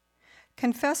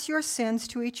 Confess your sins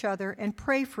to each other and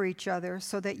pray for each other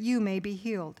so that you may be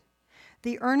healed.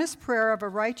 The earnest prayer of a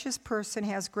righteous person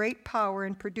has great power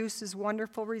and produces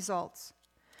wonderful results.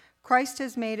 Christ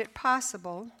has made it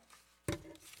possible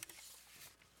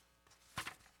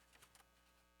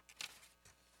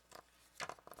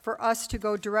for us to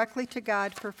go directly to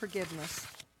God for forgiveness.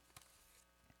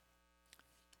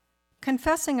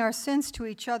 Confessing our sins to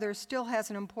each other still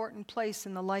has an important place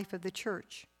in the life of the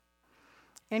church.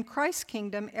 In Christ's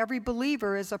kingdom, every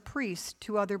believer is a priest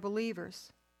to other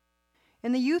believers.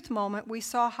 In the youth moment, we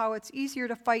saw how it's easier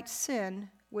to fight sin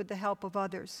with the help of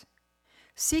others.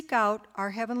 Seek out our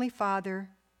Heavenly Father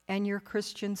and your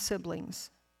Christian siblings.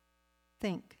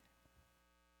 Think.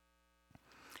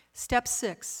 Step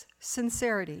 6,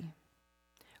 sincerity.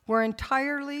 We're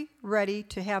entirely ready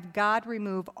to have God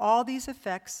remove all these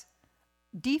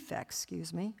defects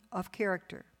of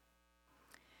character.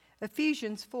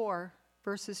 Ephesians 4,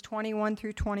 verses 21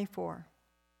 through 24.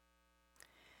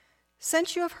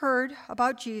 Since you have heard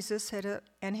about Jesus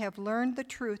and have learned the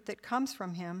truth that comes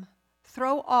from him,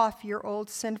 throw off your old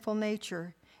sinful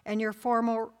nature and your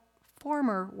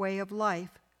former way of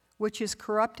life, which is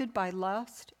corrupted by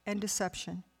lust and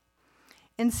deception.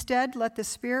 Instead, let the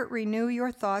Spirit renew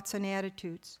your thoughts and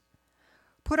attitudes.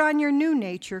 Put on your new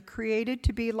nature, created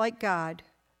to be like God,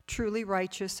 truly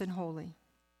righteous and holy.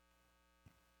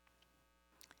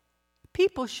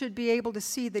 People should be able to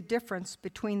see the difference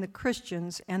between the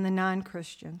Christians and the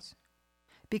non-Christians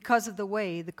because of the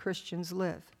way the Christians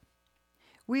live.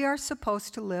 We are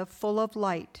supposed to live full of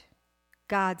light,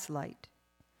 God's light.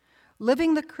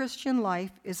 Living the Christian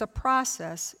life is a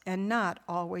process and not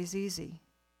always easy.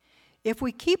 If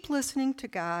we keep listening to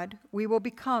God, we will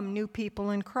become new people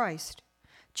in Christ,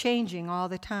 changing all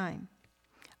the time.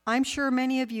 I'm sure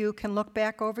many of you can look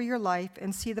back over your life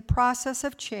and see the process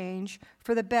of change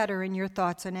for the better in your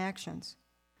thoughts and actions.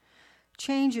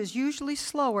 Change is usually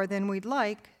slower than we'd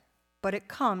like, but it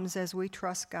comes as we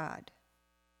trust God.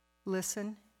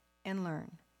 Listen and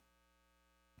learn.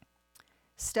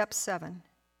 Step 7,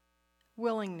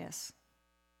 willingness.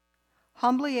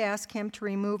 Humbly ask him to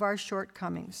remove our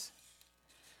shortcomings.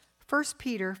 1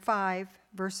 Peter 5,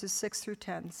 verses 6 through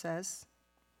 10 says,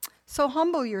 "So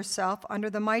humble yourself under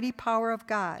the mighty power of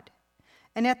God,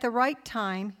 and at the right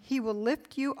time he will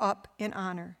lift you up in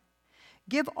honor.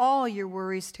 Give all your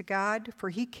worries to God,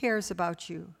 for he cares about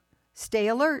you. Stay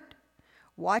alert.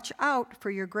 Watch out for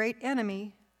your great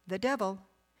enemy, the devil.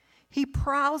 He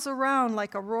prowls around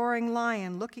like a roaring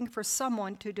lion looking for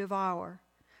someone to devour.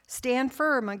 Stand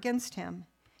firm against him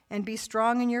and be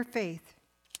strong in your faith.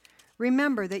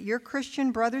 Remember that your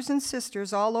Christian brothers and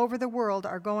sisters all over the world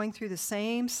are going through the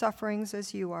same sufferings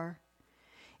as you are.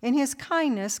 In his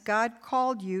kindness, God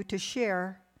called you to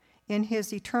share in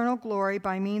his eternal glory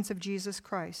by means of Jesus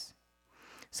Christ.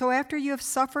 So after you have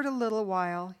suffered a little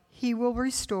while, he will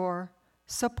restore,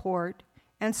 support,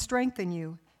 and strengthen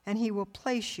you, and he will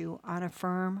place you on a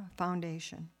firm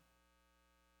foundation."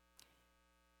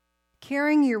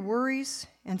 Carrying your worries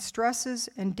and stresses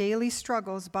and daily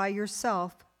struggles by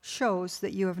yourself shows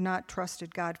that you have not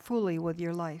trusted God fully with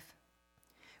your life.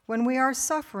 When we are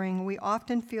suffering, we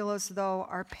often feel as though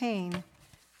our pain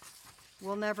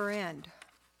will never end.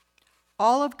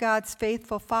 All of God's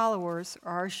faithful followers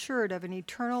are assured of an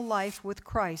eternal life with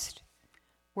Christ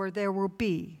where there will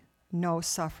be no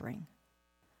suffering.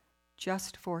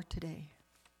 Just for today.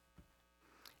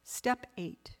 Step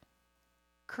 8,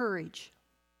 courage.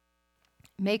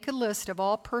 Make a list of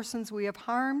all persons we have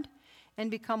harmed and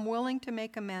become willing to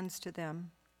make amends to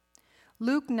them.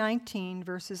 Luke 19,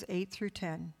 verses 8 through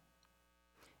 10.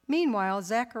 Meanwhile,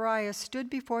 Zacharias stood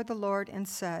before the Lord and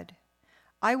said,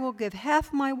 "I will give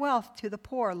half my wealth to the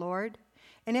poor, Lord,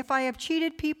 and if I have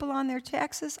cheated people on their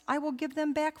taxes, I will give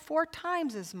them back 4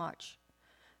 times as much."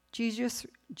 Jesus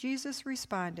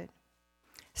responded,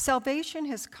 "Salvation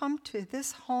has come to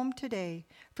this home today,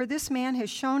 for this man has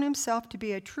shown himself to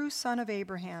be a true son of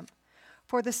Abraham.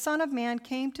 For the Son of Man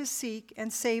came to seek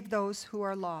and save those who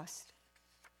are lost."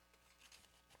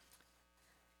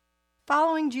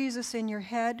 Following Jesus in your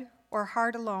head or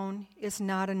heart alone is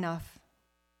not enough.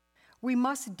 We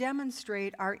must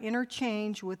demonstrate our inner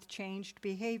change with changed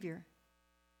behavior.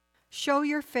 Show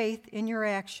your faith in your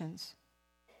actions.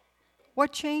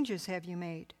 What changes have you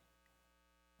made?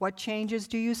 What changes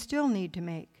do you still need to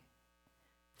make?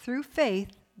 Through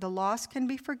faith, the lost can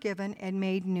be forgiven and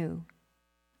made new.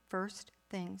 First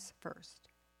things first.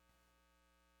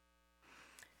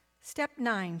 Step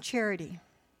 9, charity.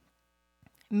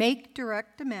 Make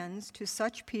direct amends to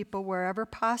such people wherever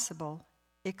possible,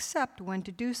 except when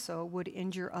to do so would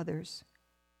injure others.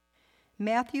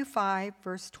 Matthew 5,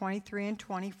 verse 23 and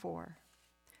 24.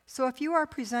 "So if you are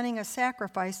presenting a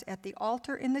sacrifice at the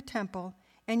altar in the temple,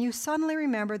 and you suddenly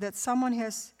remember that someone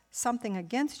has something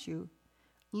against you,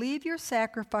 leave your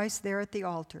sacrifice there at the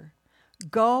altar.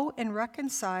 Go and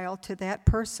reconcile to that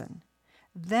person.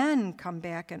 Then come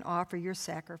back and offer your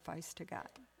sacrifice to God."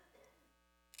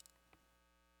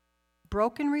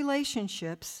 Broken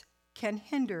relationships can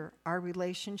hinder our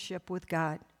relationship with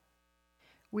God.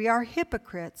 We are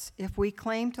hypocrites if we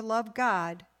claim to love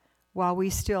God while we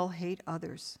still hate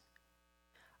others.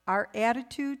 Our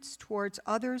attitudes towards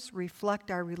others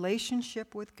reflect our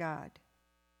relationship with God.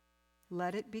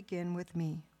 Let it begin with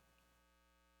me.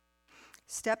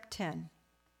 Step 10,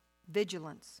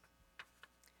 vigilance.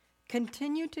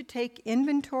 Continue to take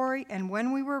inventory, and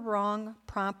when we were wrong,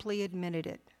 promptly admitted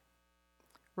it.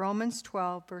 Romans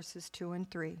 12, verses 2 and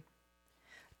 3.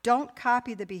 Don't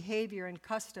copy the behavior and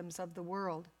customs of the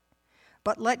world,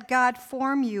 but let God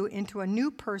form you into a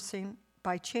new person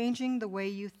by changing the way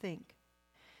you think.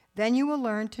 Then you will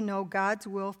learn to know God's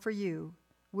will for you,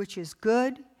 which is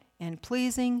good and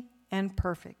pleasing and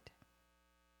perfect.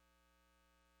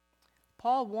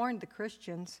 Paul warned the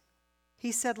Christians.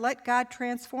 He said, let God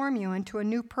transform you into a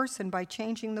new person by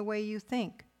changing the way you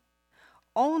think.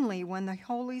 Only when the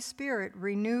Holy Spirit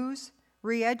renews,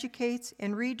 re-educates,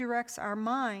 and redirects our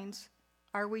minds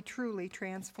are we truly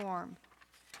transformed.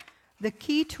 The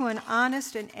key to an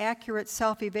honest and accurate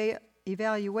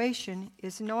self-evaluation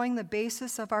is knowing the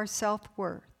basis of our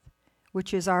self-worth,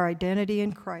 which is our identity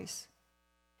in Christ.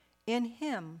 In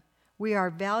Him, we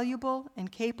are valuable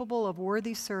and capable of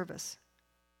worthy service.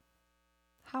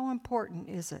 How important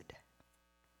is it?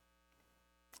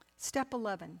 Step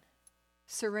 11,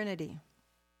 serenity.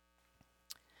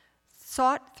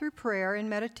 Sought through prayer and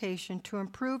meditation to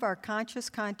improve our conscious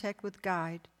contact with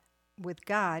God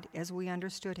as we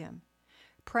understood Him,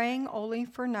 praying only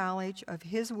for knowledge of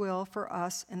His will for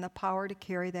us and the power to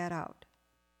carry that out.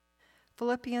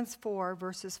 Philippians 4,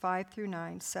 verses 5 through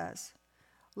 9 says,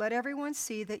 let everyone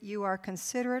see that you are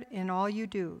considerate in all you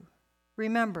do.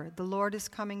 Remember, the Lord is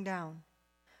coming down.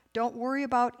 Don't worry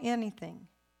about anything.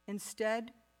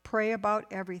 Instead, pray about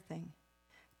everything.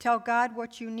 Tell God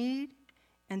what you need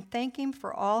and thank Him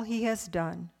for all He has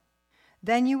done.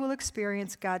 Then you will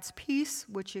experience God's peace,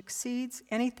 which exceeds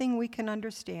anything we can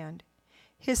understand.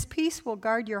 His peace will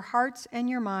guard your hearts and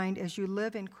your mind as you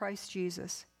live in Christ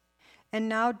Jesus. And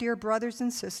now, dear brothers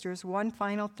and sisters, one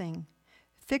final thing.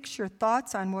 Fix your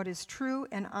thoughts on what is true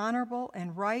and honorable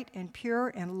and right and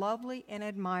pure and lovely and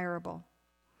admirable.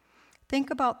 Think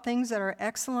about things that are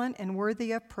excellent and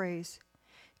worthy of praise.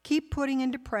 Keep putting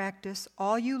into practice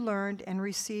all you learned and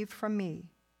received from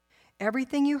me,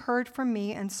 everything you heard from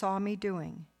me and saw me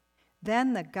doing.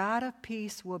 Then the God of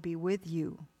peace will be with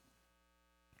you.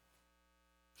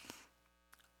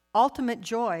 Ultimate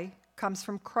joy comes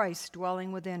from Christ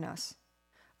dwelling within us.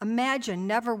 Imagine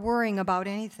never worrying about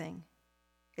anything.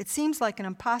 It seems like an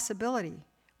impossibility.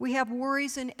 We have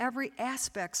worries in every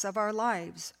aspect of our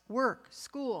lives: work,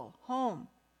 school, home.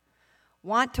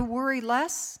 Want to worry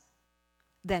less?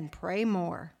 Then pray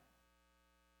more.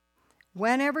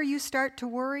 Whenever you start to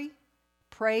worry,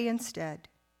 pray instead.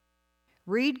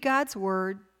 Read God's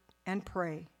word and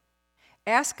pray.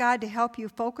 Ask God to help you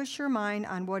focus your mind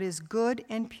on what is good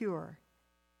and pure.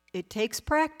 It takes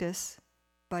practice,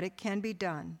 but it can be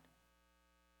done.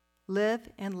 Live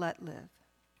and let live.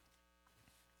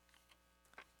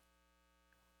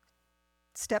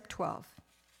 Step 12,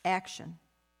 action.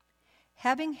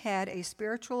 Having had a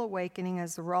spiritual awakening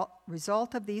as the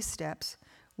result of these steps,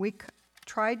 we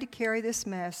tried to carry this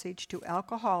message to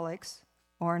alcoholics,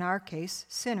 or in our case,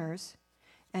 sinners,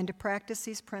 and to practice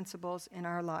these principles in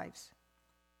our lives.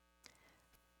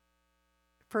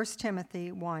 1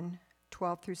 Timothy 1,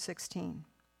 12 through 16.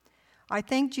 I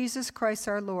thank Jesus Christ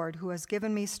our Lord, who has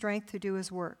given me strength to do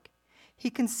His work.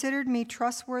 He considered me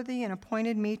trustworthy and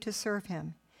appointed me to serve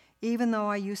Him, even though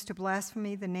I used to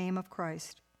blaspheme the name of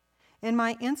Christ. In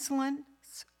my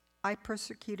insolence, I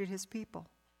persecuted His people.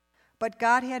 But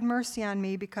God had mercy on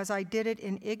me because I did it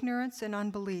in ignorance and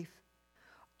unbelief.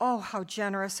 Oh, how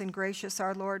generous and gracious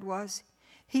our Lord was.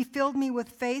 He filled me with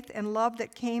faith and love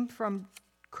that came from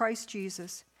Christ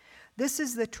Jesus. This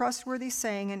is the trustworthy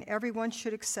saying, and everyone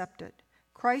should accept it.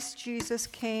 Christ Jesus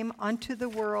came unto the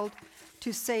world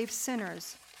to save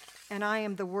sinners, and I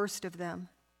am the worst of them.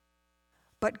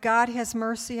 But God has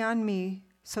mercy on me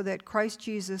so that Christ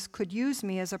Jesus could use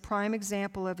me as a prime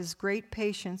example of His great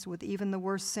patience with even the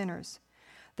worst sinners.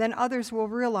 Then others will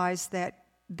realize that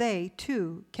they,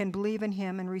 too, can believe in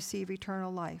Him and receive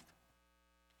eternal life.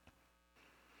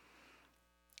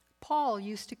 Paul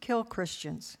used to kill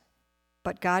Christians,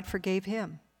 but God forgave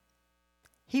him.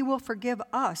 He will forgive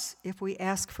us if we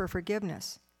ask for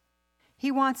forgiveness.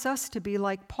 He wants us to be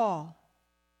like Paul.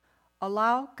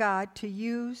 Allow God to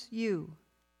use you.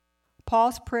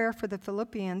 Paul's prayer for the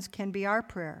Philippians can be our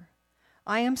prayer.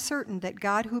 I am certain that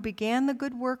God, who began the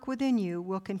good work within you,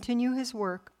 will continue His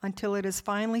work until it is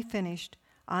finally finished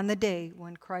on the day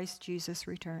when Christ Jesus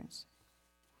returns.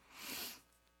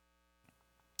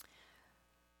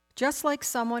 Just like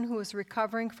someone who is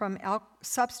recovering from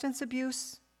substance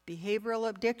abuse, behavioral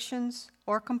addictions,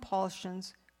 or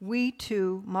compulsions, we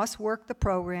too must work the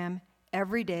program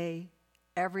every day,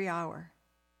 every hour.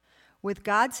 With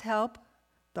God's help,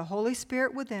 the Holy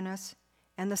Spirit within us,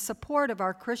 and the support of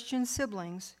our Christian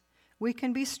siblings, we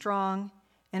can be strong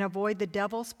and avoid the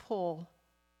devil's pull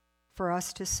for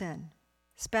us to sin.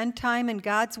 Spend time in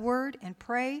God's Word and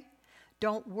pray.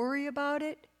 Don't worry about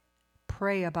it.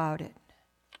 Pray about it.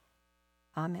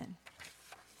 Amen.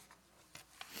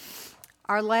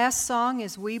 Our last song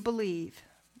is We Believe.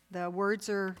 The words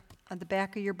are on the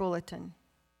back of your bulletin.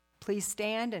 Please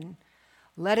stand and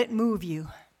let it move you.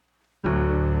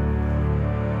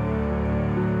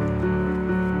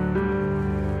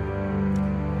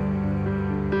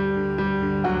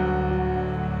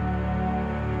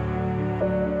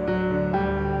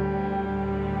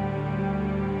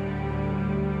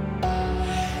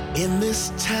 In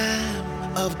this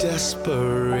time of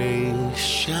desperation,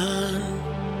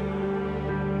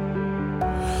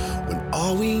 when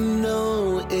all we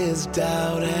know is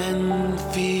doubt and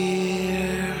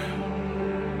fear,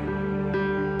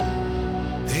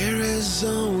 there is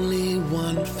only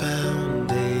one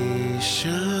foundation.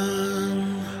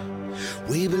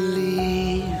 We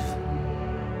believe,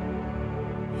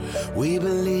 we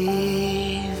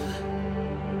believe.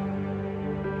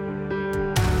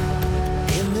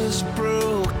 In this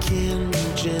broken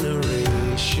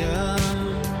generation,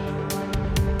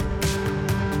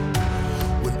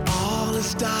 when all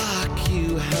is dark,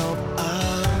 you help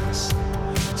us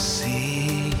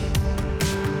see.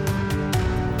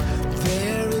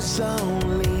 There is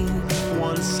only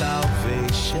one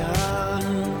salvation.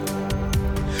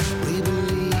 We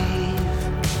believe,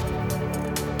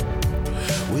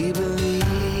 we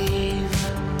believe.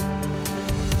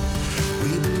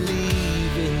 We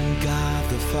believe in God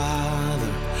the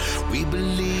Father. We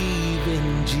believe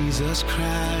in Jesus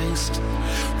Christ.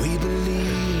 We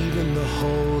believe in the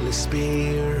Holy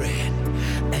Spirit,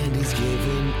 and He's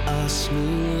given us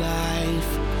new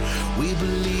life. We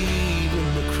believe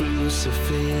in the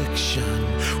crucifixion.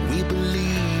 We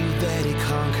believe that He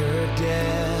conquered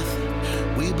death.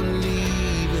 We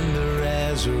believe in the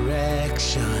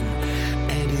resurrection,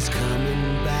 and He's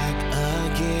coming back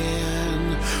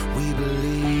again. We believe.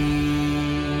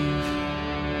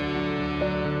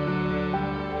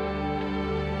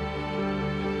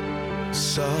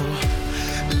 So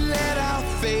let our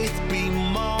faith be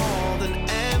more than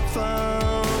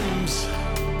anthems,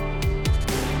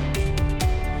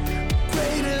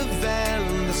 greater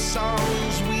than the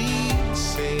songs we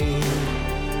sing.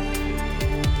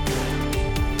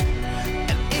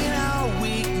 And in our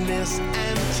weakness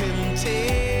and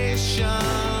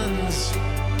temptations,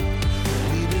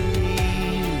 we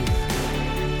believe.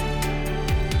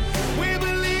 We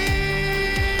believe.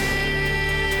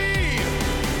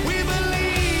 We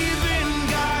believe in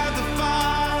God the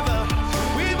Father.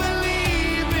 We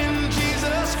believe in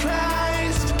Jesus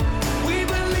Christ. We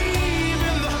believe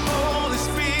in the Holy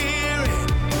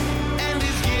Spirit, and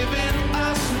He's given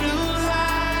us new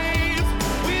life.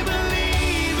 We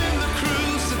believe in the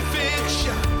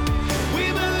crucifixion.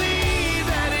 We believe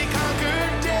that He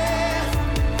conquered death.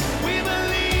 We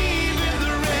believe in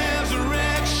the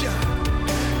resurrection,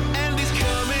 and He's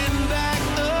coming back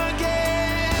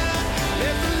again.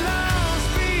 Let the lost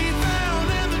be found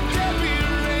and the dead be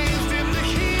raised in the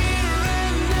here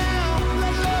and now.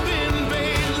 Let love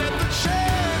invade. Let the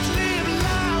church live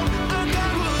loud. Our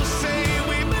God will say,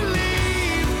 we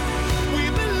believe,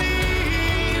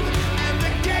 and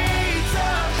the gates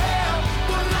of hell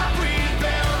will not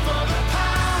prevail. For the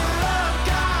power of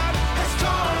God has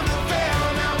torn the veil.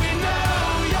 Now we know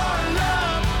Your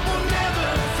love will never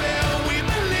fail. We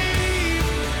believe.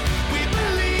 We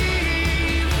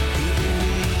believe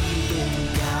in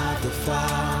God the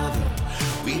Father.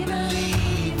 We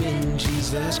believe in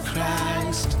Jesus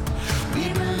Christ. We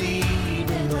believe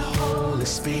in the Holy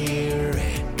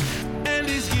Spirit, and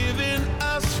He's given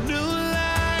us new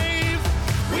life.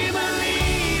 We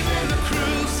believe in the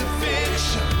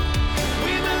crucifixion.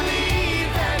 We believe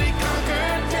that He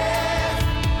conquered death.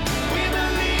 We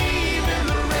believe in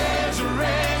the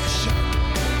resurrection,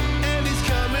 and He's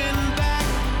coming back.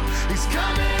 He's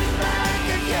coming back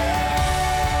again.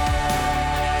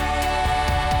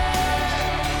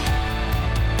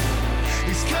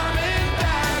 He's coming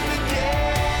back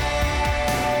again.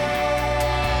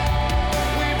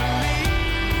 We believe.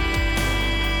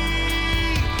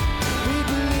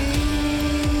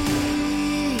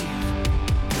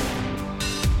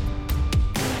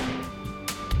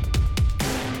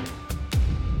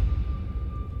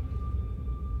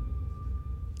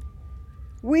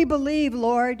 We believe,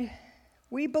 Lord.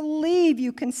 We believe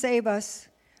You can save us.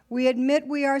 We admit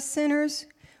we are sinners.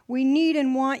 We need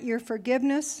and want your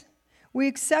forgiveness. We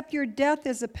accept your death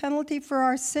as a penalty for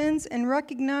our sins and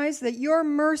recognize that your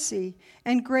mercy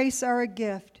and grace are a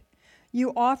gift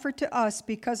you offer to us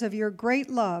because of your great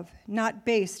love, not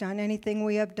based on anything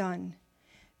we have done.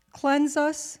 Cleanse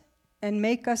us and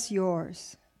make us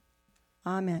yours.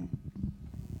 Amen.